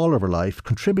worked here all of her life,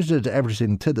 contributed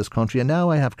everything to this country, and now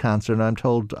I have cancer and I'm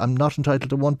told I'm not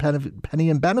entitled to one penny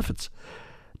in benefits.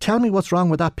 Tell me what's wrong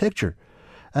with that picture.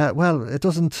 Well, it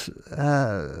doesn't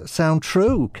sound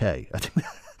true, Kay.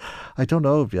 I don't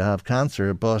know if you have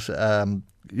cancer, but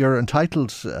you're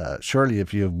entitled, surely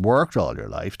if you've worked all your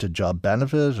life, to job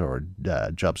benefit or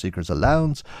job seekers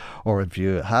allowance, or if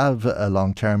you have a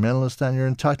long-term illness, then you're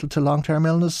entitled to long-term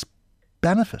illness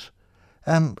benefit.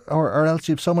 Or else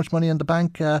you've so much money in the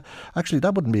bank. Actually,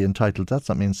 that wouldn't be entitled. That's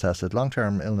not means tested.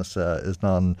 Long-term illness is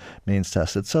non-means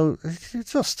tested. So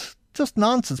it's just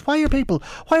nonsense. Why are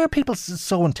people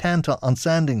so intent on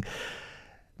sending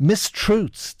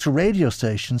mistruths to radio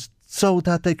stations so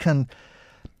that they can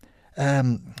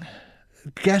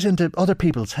get into other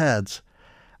people's heads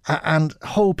and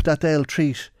hope that they'll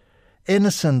treat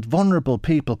innocent, vulnerable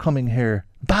people coming here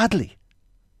badly?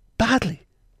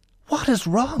 What is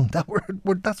wrong?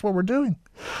 That's what we're doing.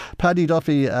 Paddy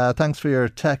Duffy, thanks for your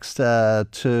text to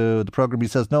the programme. He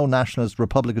says, no nationalist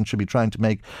Republican should be trying to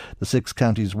make the 6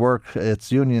 counties work.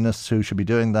 It's unionists who should be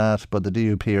doing that, but the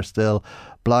DUP are still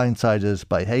blindsided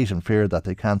by hate and fear that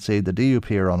they can't see. The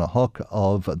DUP are on a hook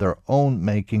of their own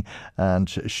making and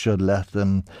should let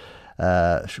them.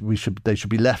 They should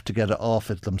be left to get it off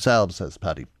it themselves, says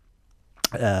Paddy.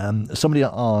 Somebody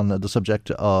on the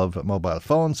subject of mobile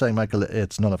phones saying, Michael,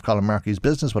 it's none of Colin Markey's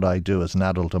business what I do as an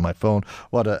adult on my phone.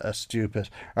 What a stupid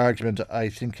argument. I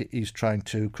think he's trying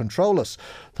to control us.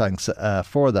 Thanks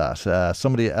for that.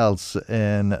 Somebody else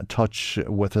in touch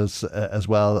with us as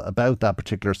well about that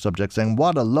particular subject saying,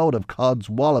 what a load of cod's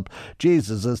wallop.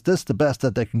 Jesus, is this the best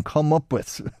that they can come up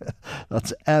with?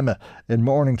 That's Emma in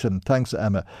Mornington. Thanks,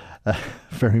 Emma,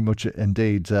 very much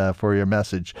indeed for your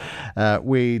message.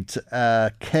 We'd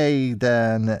Kay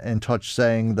then in touch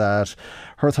saying that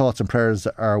her thoughts and prayers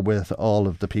are with all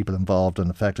of the people involved and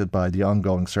affected by the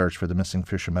ongoing search for the missing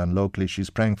fisherman locally.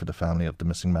 She's praying for the family of the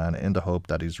missing man in the hope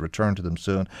that he's returned to them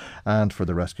soon, and for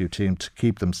the rescue team to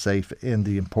keep them safe in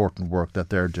the important work that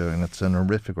they're doing. It's an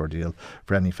horrific ordeal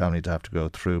for any family to have to go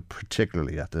through,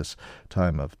 particularly at this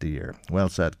time of the year. Well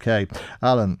said, Kay.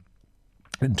 Alan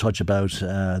in touch about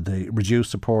the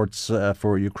reduced supports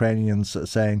for Ukrainians,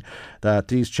 saying that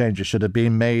these changes should have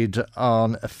been made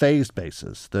on a phased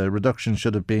basis. The reduction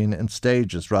should have been in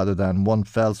stages rather than one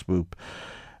fell swoop.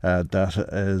 That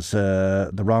is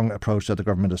the wrong approach that the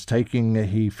government is taking.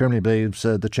 He firmly believes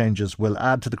the changes will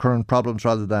add to the current problems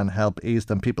rather than help ease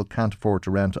them. People can't afford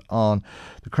to rent on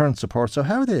the current support, so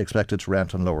how are they expected to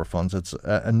rent on lower funds? It's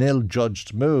a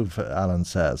nil-judged move, Alan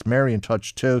says. Mary in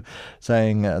touch too,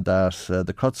 saying that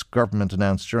the cuts government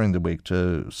announced during the week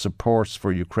to supports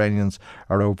for Ukrainians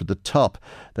are over the top.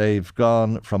 They've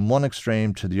gone from one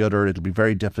extreme to the other. It'll be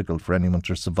very difficult for anyone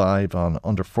to survive on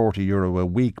under €40 a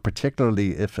week,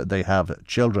 particularly if they have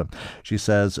children. She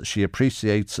says she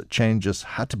appreciates changes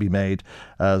had to be made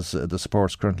as the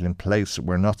supports currently in place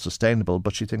were not sustainable,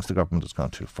 but she thinks the government has gone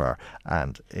too far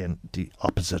and in the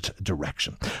opposite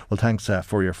direction. Well, thanks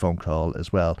for your phone call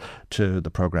as well to the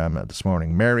programme this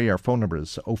morning. Mary, our phone number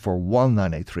is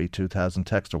 041983 2000,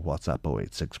 text or WhatsApp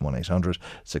 086 1800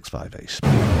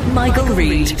 658. Michael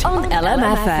Reade on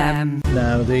LMFM.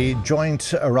 Now, the Joint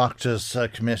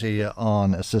Oireachtas Committee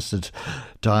on Assisted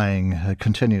Dying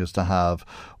continues to have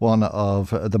one of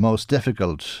the most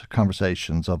difficult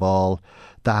conversations of all,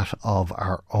 that of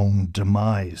our own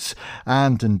demise.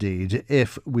 And indeed,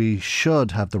 if we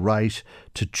should have the right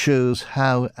to choose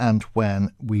how and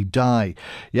when we die.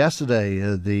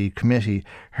 Yesterday, the committee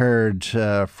heard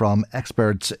from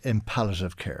experts in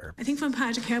palliative care. I think from a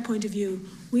palliative care point of view,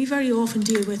 we very often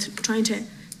deal with trying to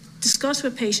discuss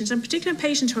with patients, and particularly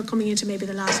patients who are coming into maybe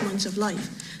the last months of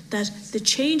life, that the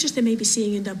changes they may be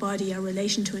seeing in their body are in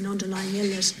relation to an underlying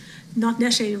illness, not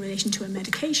necessarily in relation to a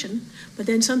medication, but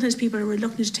then sometimes people are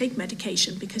reluctant to take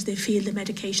medication because they feel the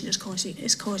medication is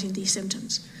causing these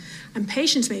symptoms. And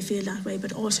patients may feel that way,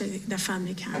 but also their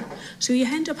family can. So you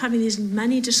end up having these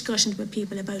many discussions with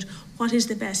people about what is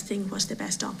the best thing, what's the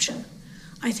best option.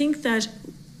 I think that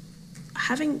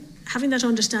having that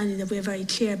understanding that we're very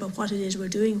clear about what it is we're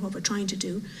doing, what we're trying to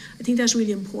do, I think that's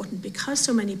really important, because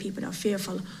so many people are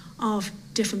fearful of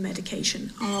different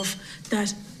medication, of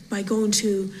that by going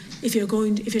to, if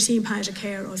you're seeing palliative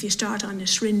care or if you start on a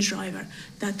syringe driver,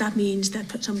 that means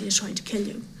that somebody is trying to kill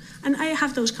you. And I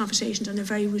have those conversations on a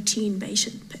very routine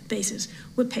basis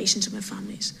with patients and with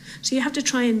families. So you have to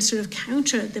try and sort of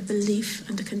counter the belief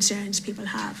and the concerns people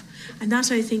have. And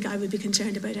that's why I think I would be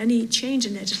concerned about any change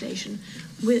in legislation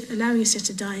with allowing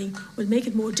assisted dying will make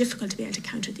it more difficult to be able to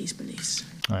counter these beliefs.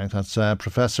 Right, that's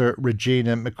Professor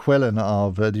Regina McQuillan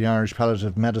of the Irish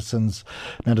Palliative Medicine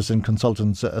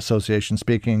Consultants Association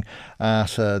speaking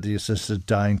at the Assisted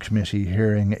Dying Committee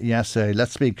hearing yesterday.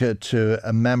 Let's speak to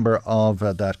a member of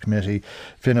that committee,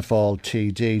 Fianna Fáil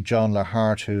TD, John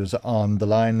Lahart, who's on the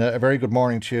line. A very good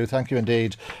morning to you. Thank you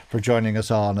indeed for joining us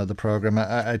on the programme.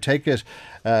 I take it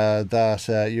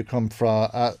that you come from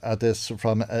at this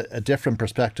from a different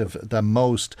perspective than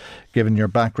most, given your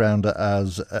background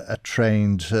as a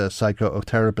trained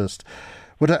psychotherapist.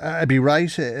 Would I be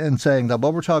right in saying that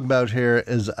what we're talking about here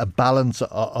is a balance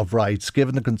of rights,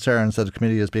 given the concerns that the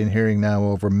committee has been hearing now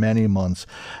over many months,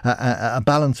 a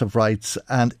balance of rights,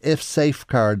 and if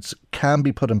safeguards can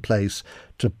be put in place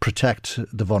to protect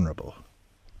the vulnerable?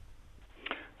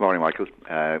 Morning, Michael,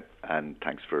 and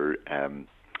thanks for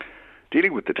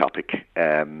dealing with the topic.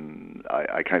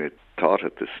 I kind of thought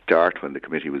at the start when the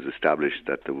committee was established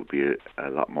that there would be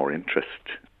a lot more interest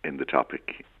in the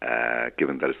topic,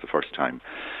 given that it's the first time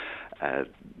the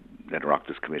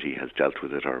Oireachtas Committee has dealt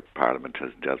with it, or Parliament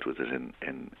has dealt with it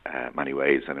in many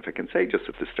ways. And if I can say just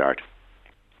at the start,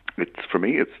 for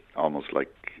me it's almost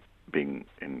like being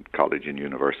in college and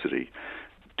university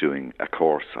doing a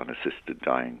course on assisted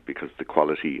dying, because the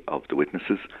quality of the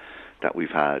witnesses that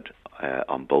we've had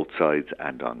on both sides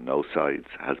and on no sides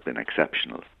has been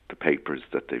exceptional. The papers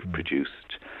that they've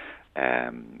produced,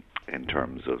 in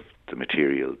terms of the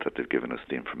material that they've given us,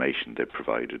 the information they've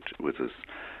provided with us,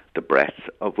 the breadth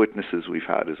of witnesses we've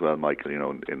had as well, Michael,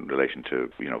 in relation to,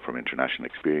 from international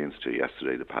experience to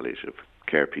yesterday, the palliative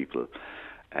care people,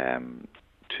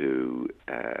 to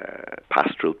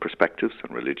pastoral perspectives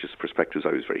and religious perspectives.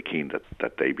 I was very keen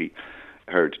that they be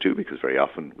heard too, because very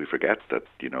often we forget that,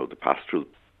 the pastoral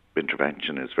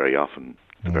intervention is very often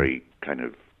the very kind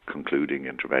of concluding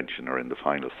intervention or in the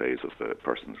final phase of the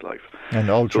person's life. And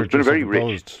all so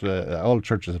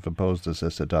churches have opposed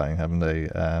assisted dying, haven't they?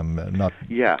 Not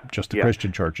just the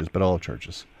Christian churches, but all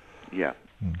churches. Yeah,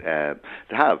 they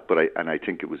have. But I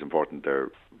think it was important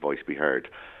their voice be heard.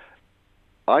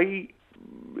 I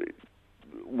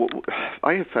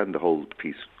have found the whole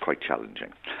piece quite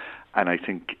challenging, and I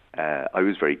think I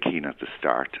was very keen at the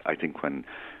start. I think when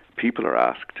people are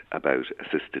asked about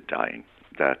assisted dying,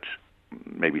 that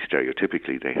maybe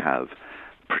stereotypically they have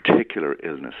particular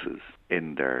illnesses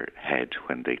in their head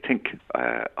when they think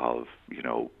of,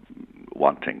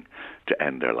 wanting to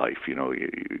end their life.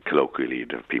 Colloquially,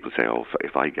 people say, "Oh,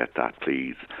 if I get that,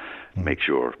 please make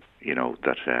sure,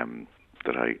 that I'm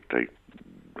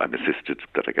assisted,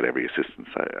 that I get every assistance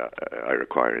I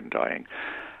require in dying."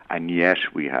 And yet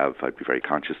I'd be very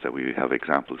conscious that we have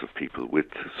examples of people with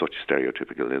such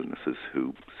stereotypical illnesses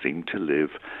who seem to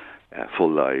live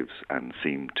full lives and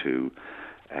seem to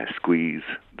squeeze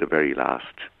the very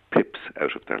last pips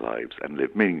out of their lives and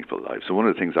live meaningful lives. So one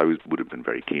of the things I would have been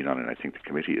very keen on, and I think the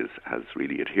committee has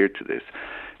really adhered to this,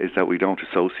 is that we don't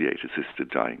associate assisted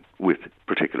dying with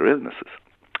particular illnesses.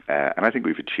 And I think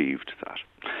we've achieved that.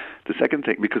 The second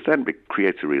thing, because then it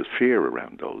creates a real fear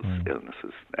around those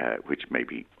illnesses, which may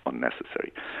be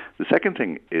unnecessary. The second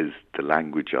thing is the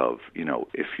language of,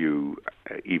 if you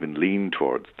even lean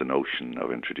towards the notion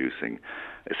of introducing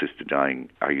assisted dying,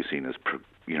 are you seen as,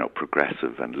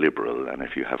 progressive and liberal? And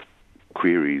if you have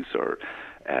queries or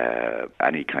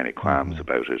any kind of qualms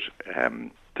about it,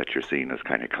 that you're seen as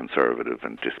kind of conservative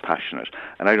and dispassionate.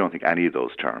 And I don't think any of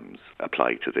those terms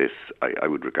apply to this. I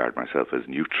would regard myself as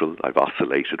neutral. I've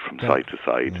oscillated from side to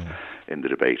side in the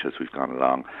debate as we've gone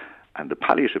along. And the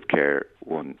palliative care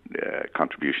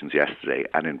contributions yesterday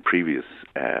and in previous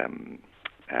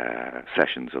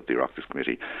sessions of the Oireachtas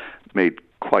Committee made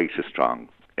quite a strong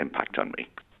impact on me.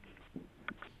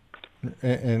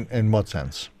 In what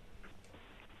sense?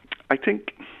 I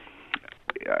think...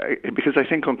 because I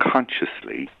think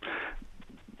unconsciously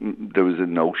there was a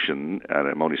notion, and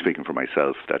I'm only speaking for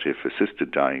myself, that if assisted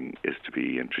dying is to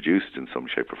be introduced in some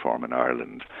shape or form in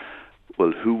Ireland,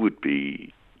 well, who would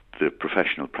be the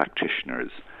professional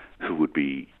practitioners who would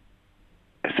be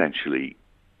essentially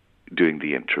doing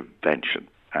the intervention?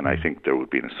 And I think there would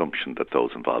be an assumption that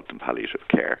those involved in palliative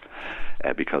care,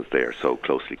 because they are so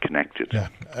closely connected. Yeah,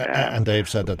 and they've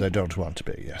said that they don't want to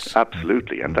be, yes.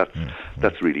 Absolutely, and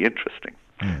that's really interesting.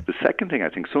 The second thing, I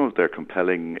think some of their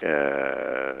compelling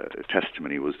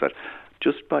testimony was that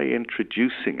just by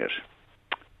introducing it,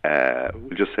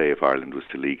 we'll just say if Ireland was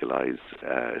to legalise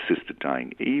assisted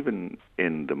dying, even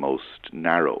in the most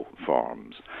narrow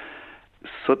forms,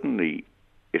 suddenly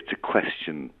it's a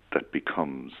question that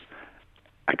becomes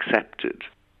accepted,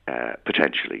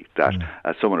 potentially, that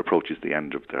as someone approaches the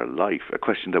end of their life, a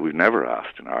question that we've never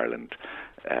asked in Ireland,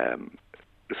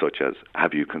 such as,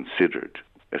 have you considered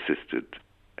assisted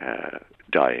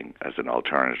dying as an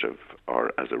alternative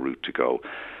or as a route to go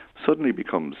suddenly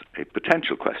becomes a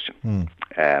potential question.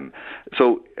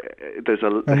 So there's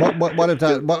a. And what if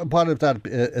that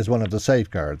is one of the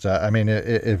safeguards? I mean,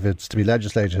 if it's to be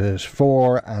legislated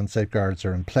for and safeguards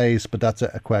are in place, but that's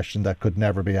a question that could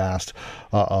never be asked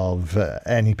of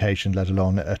any patient, let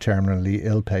alone a terminally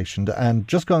ill patient. And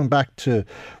just going back to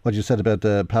what you said about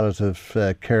the palliative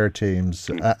care teams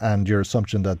and your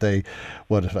assumption that they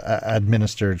would have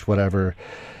administered whatever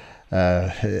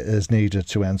is needed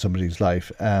to end somebody's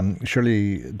life.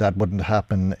 Surely that wouldn't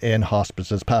happen in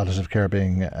hospices, palliative care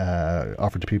being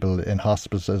offered to people in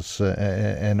hospices,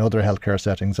 in other healthcare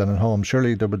settings and at home.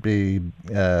 Surely there would be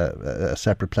a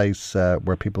separate place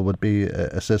where people would be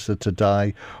assisted to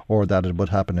die, or that it would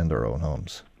happen in their own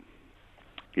homes.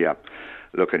 Yeah.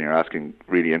 Look, and you're asking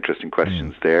really interesting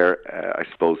questions there. I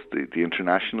suppose the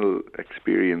international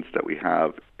experience that we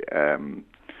have,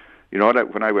 you know,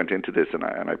 when I went into this, and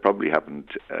I probably haven't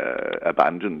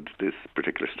abandoned this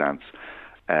particular stance,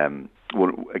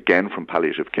 again from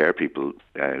palliative care people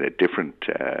in a different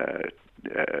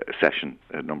session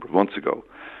a number of months ago,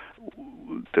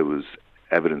 there was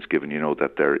evidence given, you know,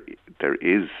 that there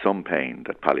is some pain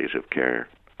that palliative care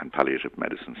and palliative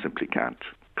medicine simply can't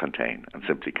contain and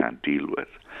simply can't deal with.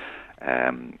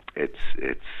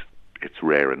 It's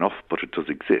rare enough, but it does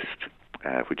exist,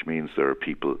 which means there are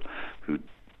people who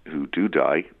do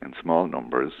die in small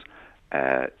numbers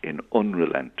in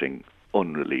unrelenting,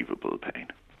 unrelievable pain.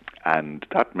 And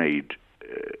that made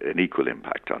an equal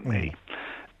impact on me.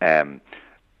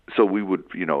 So we would,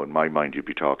 you know, in my mind, you'd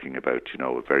be talking about, you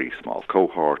know, a very small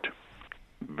cohort,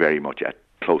 very much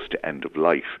close to end of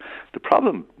life. The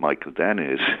problem, Michael, then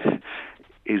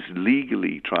is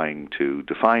legally trying to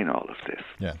define all of this.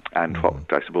 Yeah. And what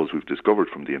I suppose we've discovered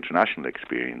from the international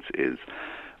experience is,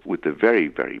 with the very,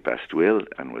 very best will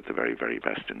and with the very, very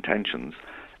best intentions,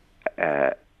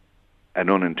 an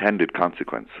unintended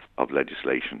consequence of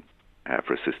legislation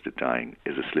for assisted dying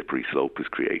is a slippery slope is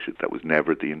created that was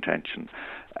never the intention.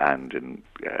 And in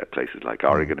places like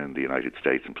Oregon in the United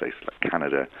States and places like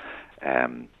Canada,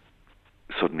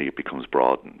 suddenly it becomes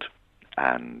broadened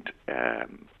and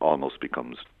almost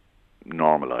becomes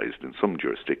normalised in some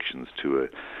jurisdictions to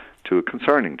a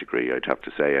concerning degree, I'd have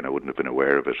to say, and I wouldn't have been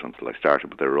aware of it until I started,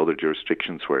 but there are other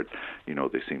jurisdictions where, you know,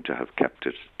 they seem to have kept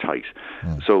it tight.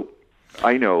 So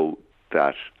I know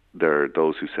that there are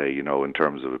those who say, you know, in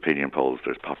terms of opinion polls,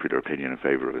 there's popular opinion in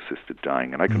favour of assisted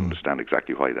dying, and I can understand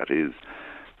exactly why that is.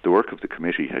 The work of the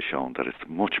committee has shown that it's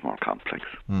much more complex,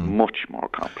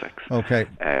 Okay.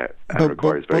 And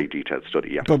requires very detailed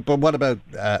study. Yeah. But what about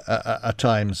at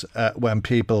times when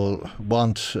people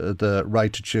want the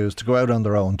right to choose to go out on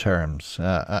their own terms?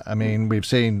 I mean, we've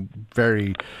seen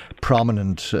very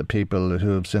prominent people who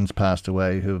have since passed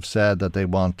away who have said that they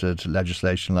wanted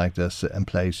legislation like this in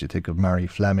place. You think of Mary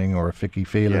Fleming or Vicky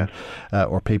Phelan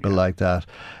or people like that.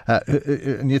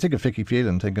 And you think of Vicky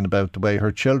Phelan thinking about the way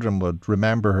her children would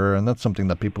remember her, and that's something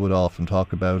that people would often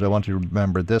talk about. I want to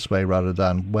remember this way rather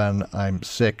than when I'm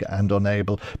sick and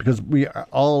unable, because we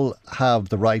all have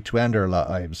the right to end our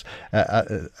lives.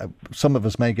 Some of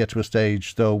us may get to a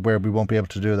stage though where we won't be able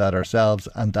to do that ourselves,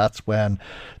 and that's when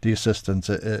the assistance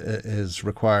is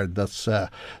required. That's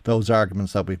those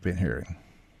arguments that we've been hearing.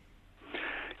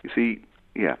 You see,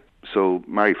 so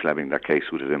Mary Fleming, that case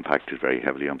would have impacted very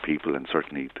heavily on people, and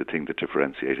certainly the thing that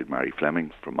differentiated Mary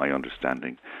Fleming, from my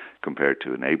understanding, compared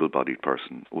to an able-bodied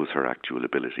person, was her actual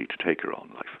ability to take her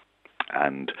own life.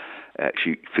 And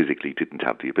she physically didn't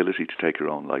have the ability to take her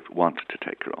own life, wanted to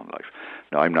take her own life.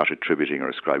 Now, I'm not attributing or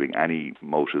ascribing any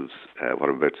motives. What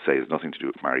I'm about to say has nothing to do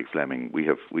with Mary Fleming. We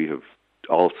have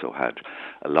also had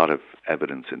a lot of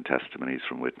evidence and testimonies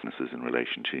from witnesses in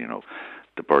relation to, you know,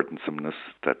 the burdensomeness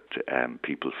that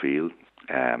people feel.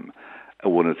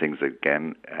 One of the things that,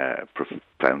 again,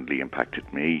 profoundly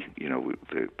impacted me, you know,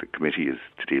 the committee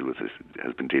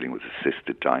has been dealing with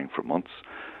assisted dying for months.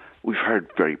 We've heard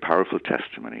very powerful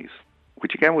testimonies,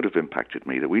 which again would have impacted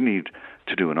me, that we need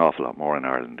to do an awful lot more in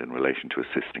Ireland in relation to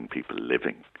assisting people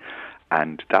living.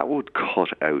 And that would cut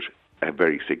out a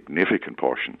very significant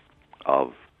portion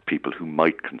of people who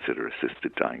might consider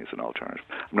assisted dying as an alternative.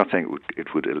 I'm not saying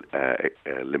it would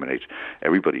eliminate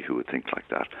everybody who would think like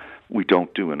that. We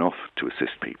don't do enough to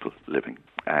assist people living,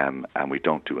 and we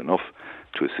don't do enough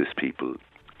to assist people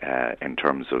in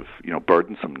terms of, you know,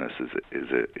 burdensomeness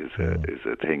is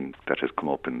a thing that has come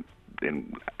up in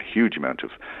a huge amount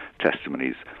of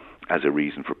testimonies as a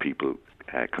reason for people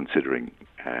considering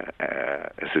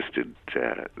assisted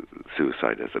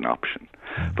suicide as an option.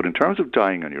 But in terms of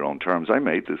dying on your own terms, I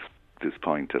made this this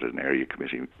point at an area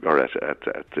committee or at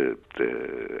the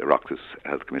Oireachtas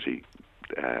Health Committee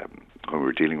when we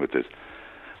were dealing with this.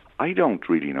 I don't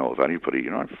really know of anybody.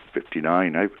 I'm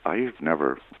 59. I've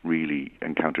never really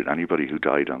encountered anybody who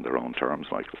died on their own terms,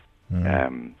 Michael.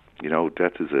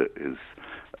 Death is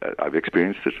I've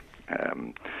experienced it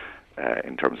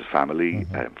in terms of family,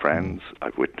 friends.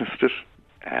 I've witnessed it,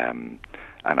 and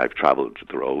I've travelled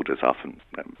the road as often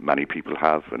many people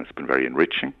have, and it's been very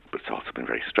enriching, but it's also been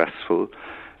very stressful.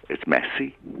 It's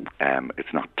messy.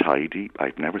 It's not tidy.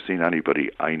 I've never seen anybody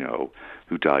I know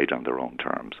who died on their own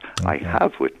terms. I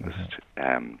have witnessed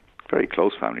very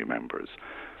close family members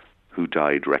who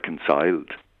died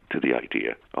reconciled to the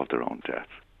idea of their own death,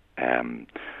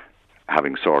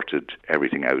 having sorted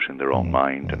everything out in their own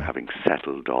mind and having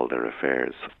settled all their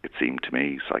affairs, it seemed to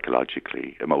me,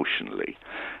 psychologically, emotionally.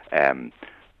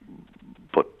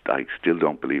 But I still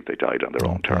don't believe they died on their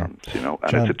own terms, And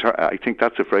I think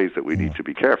that's a phrase that we need to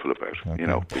be careful about,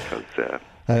 because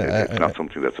it's not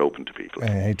something that's open to people. I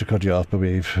hate to cut you off, but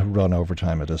we've run over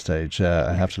time at this stage.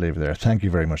 I have to leave it there. Thank you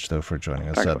very much, though, for joining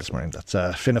us this morning. That's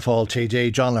Fianna Fáil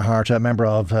TD, John Lahart, member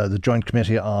of the Joint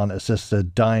Committee on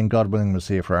Assisted Dying. God willing, we'll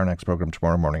see you for our next programme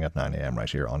tomorrow morning at 9 a.m. right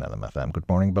here on LMFM. Good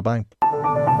morning. Bye-bye.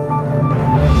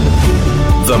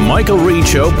 The Michael Reade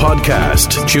Show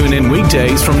podcast. Tune in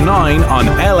weekdays from 9 on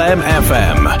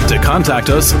LMFM. To contact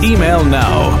us, email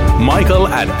now,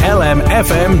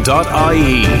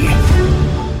 michael@lmfm.ie.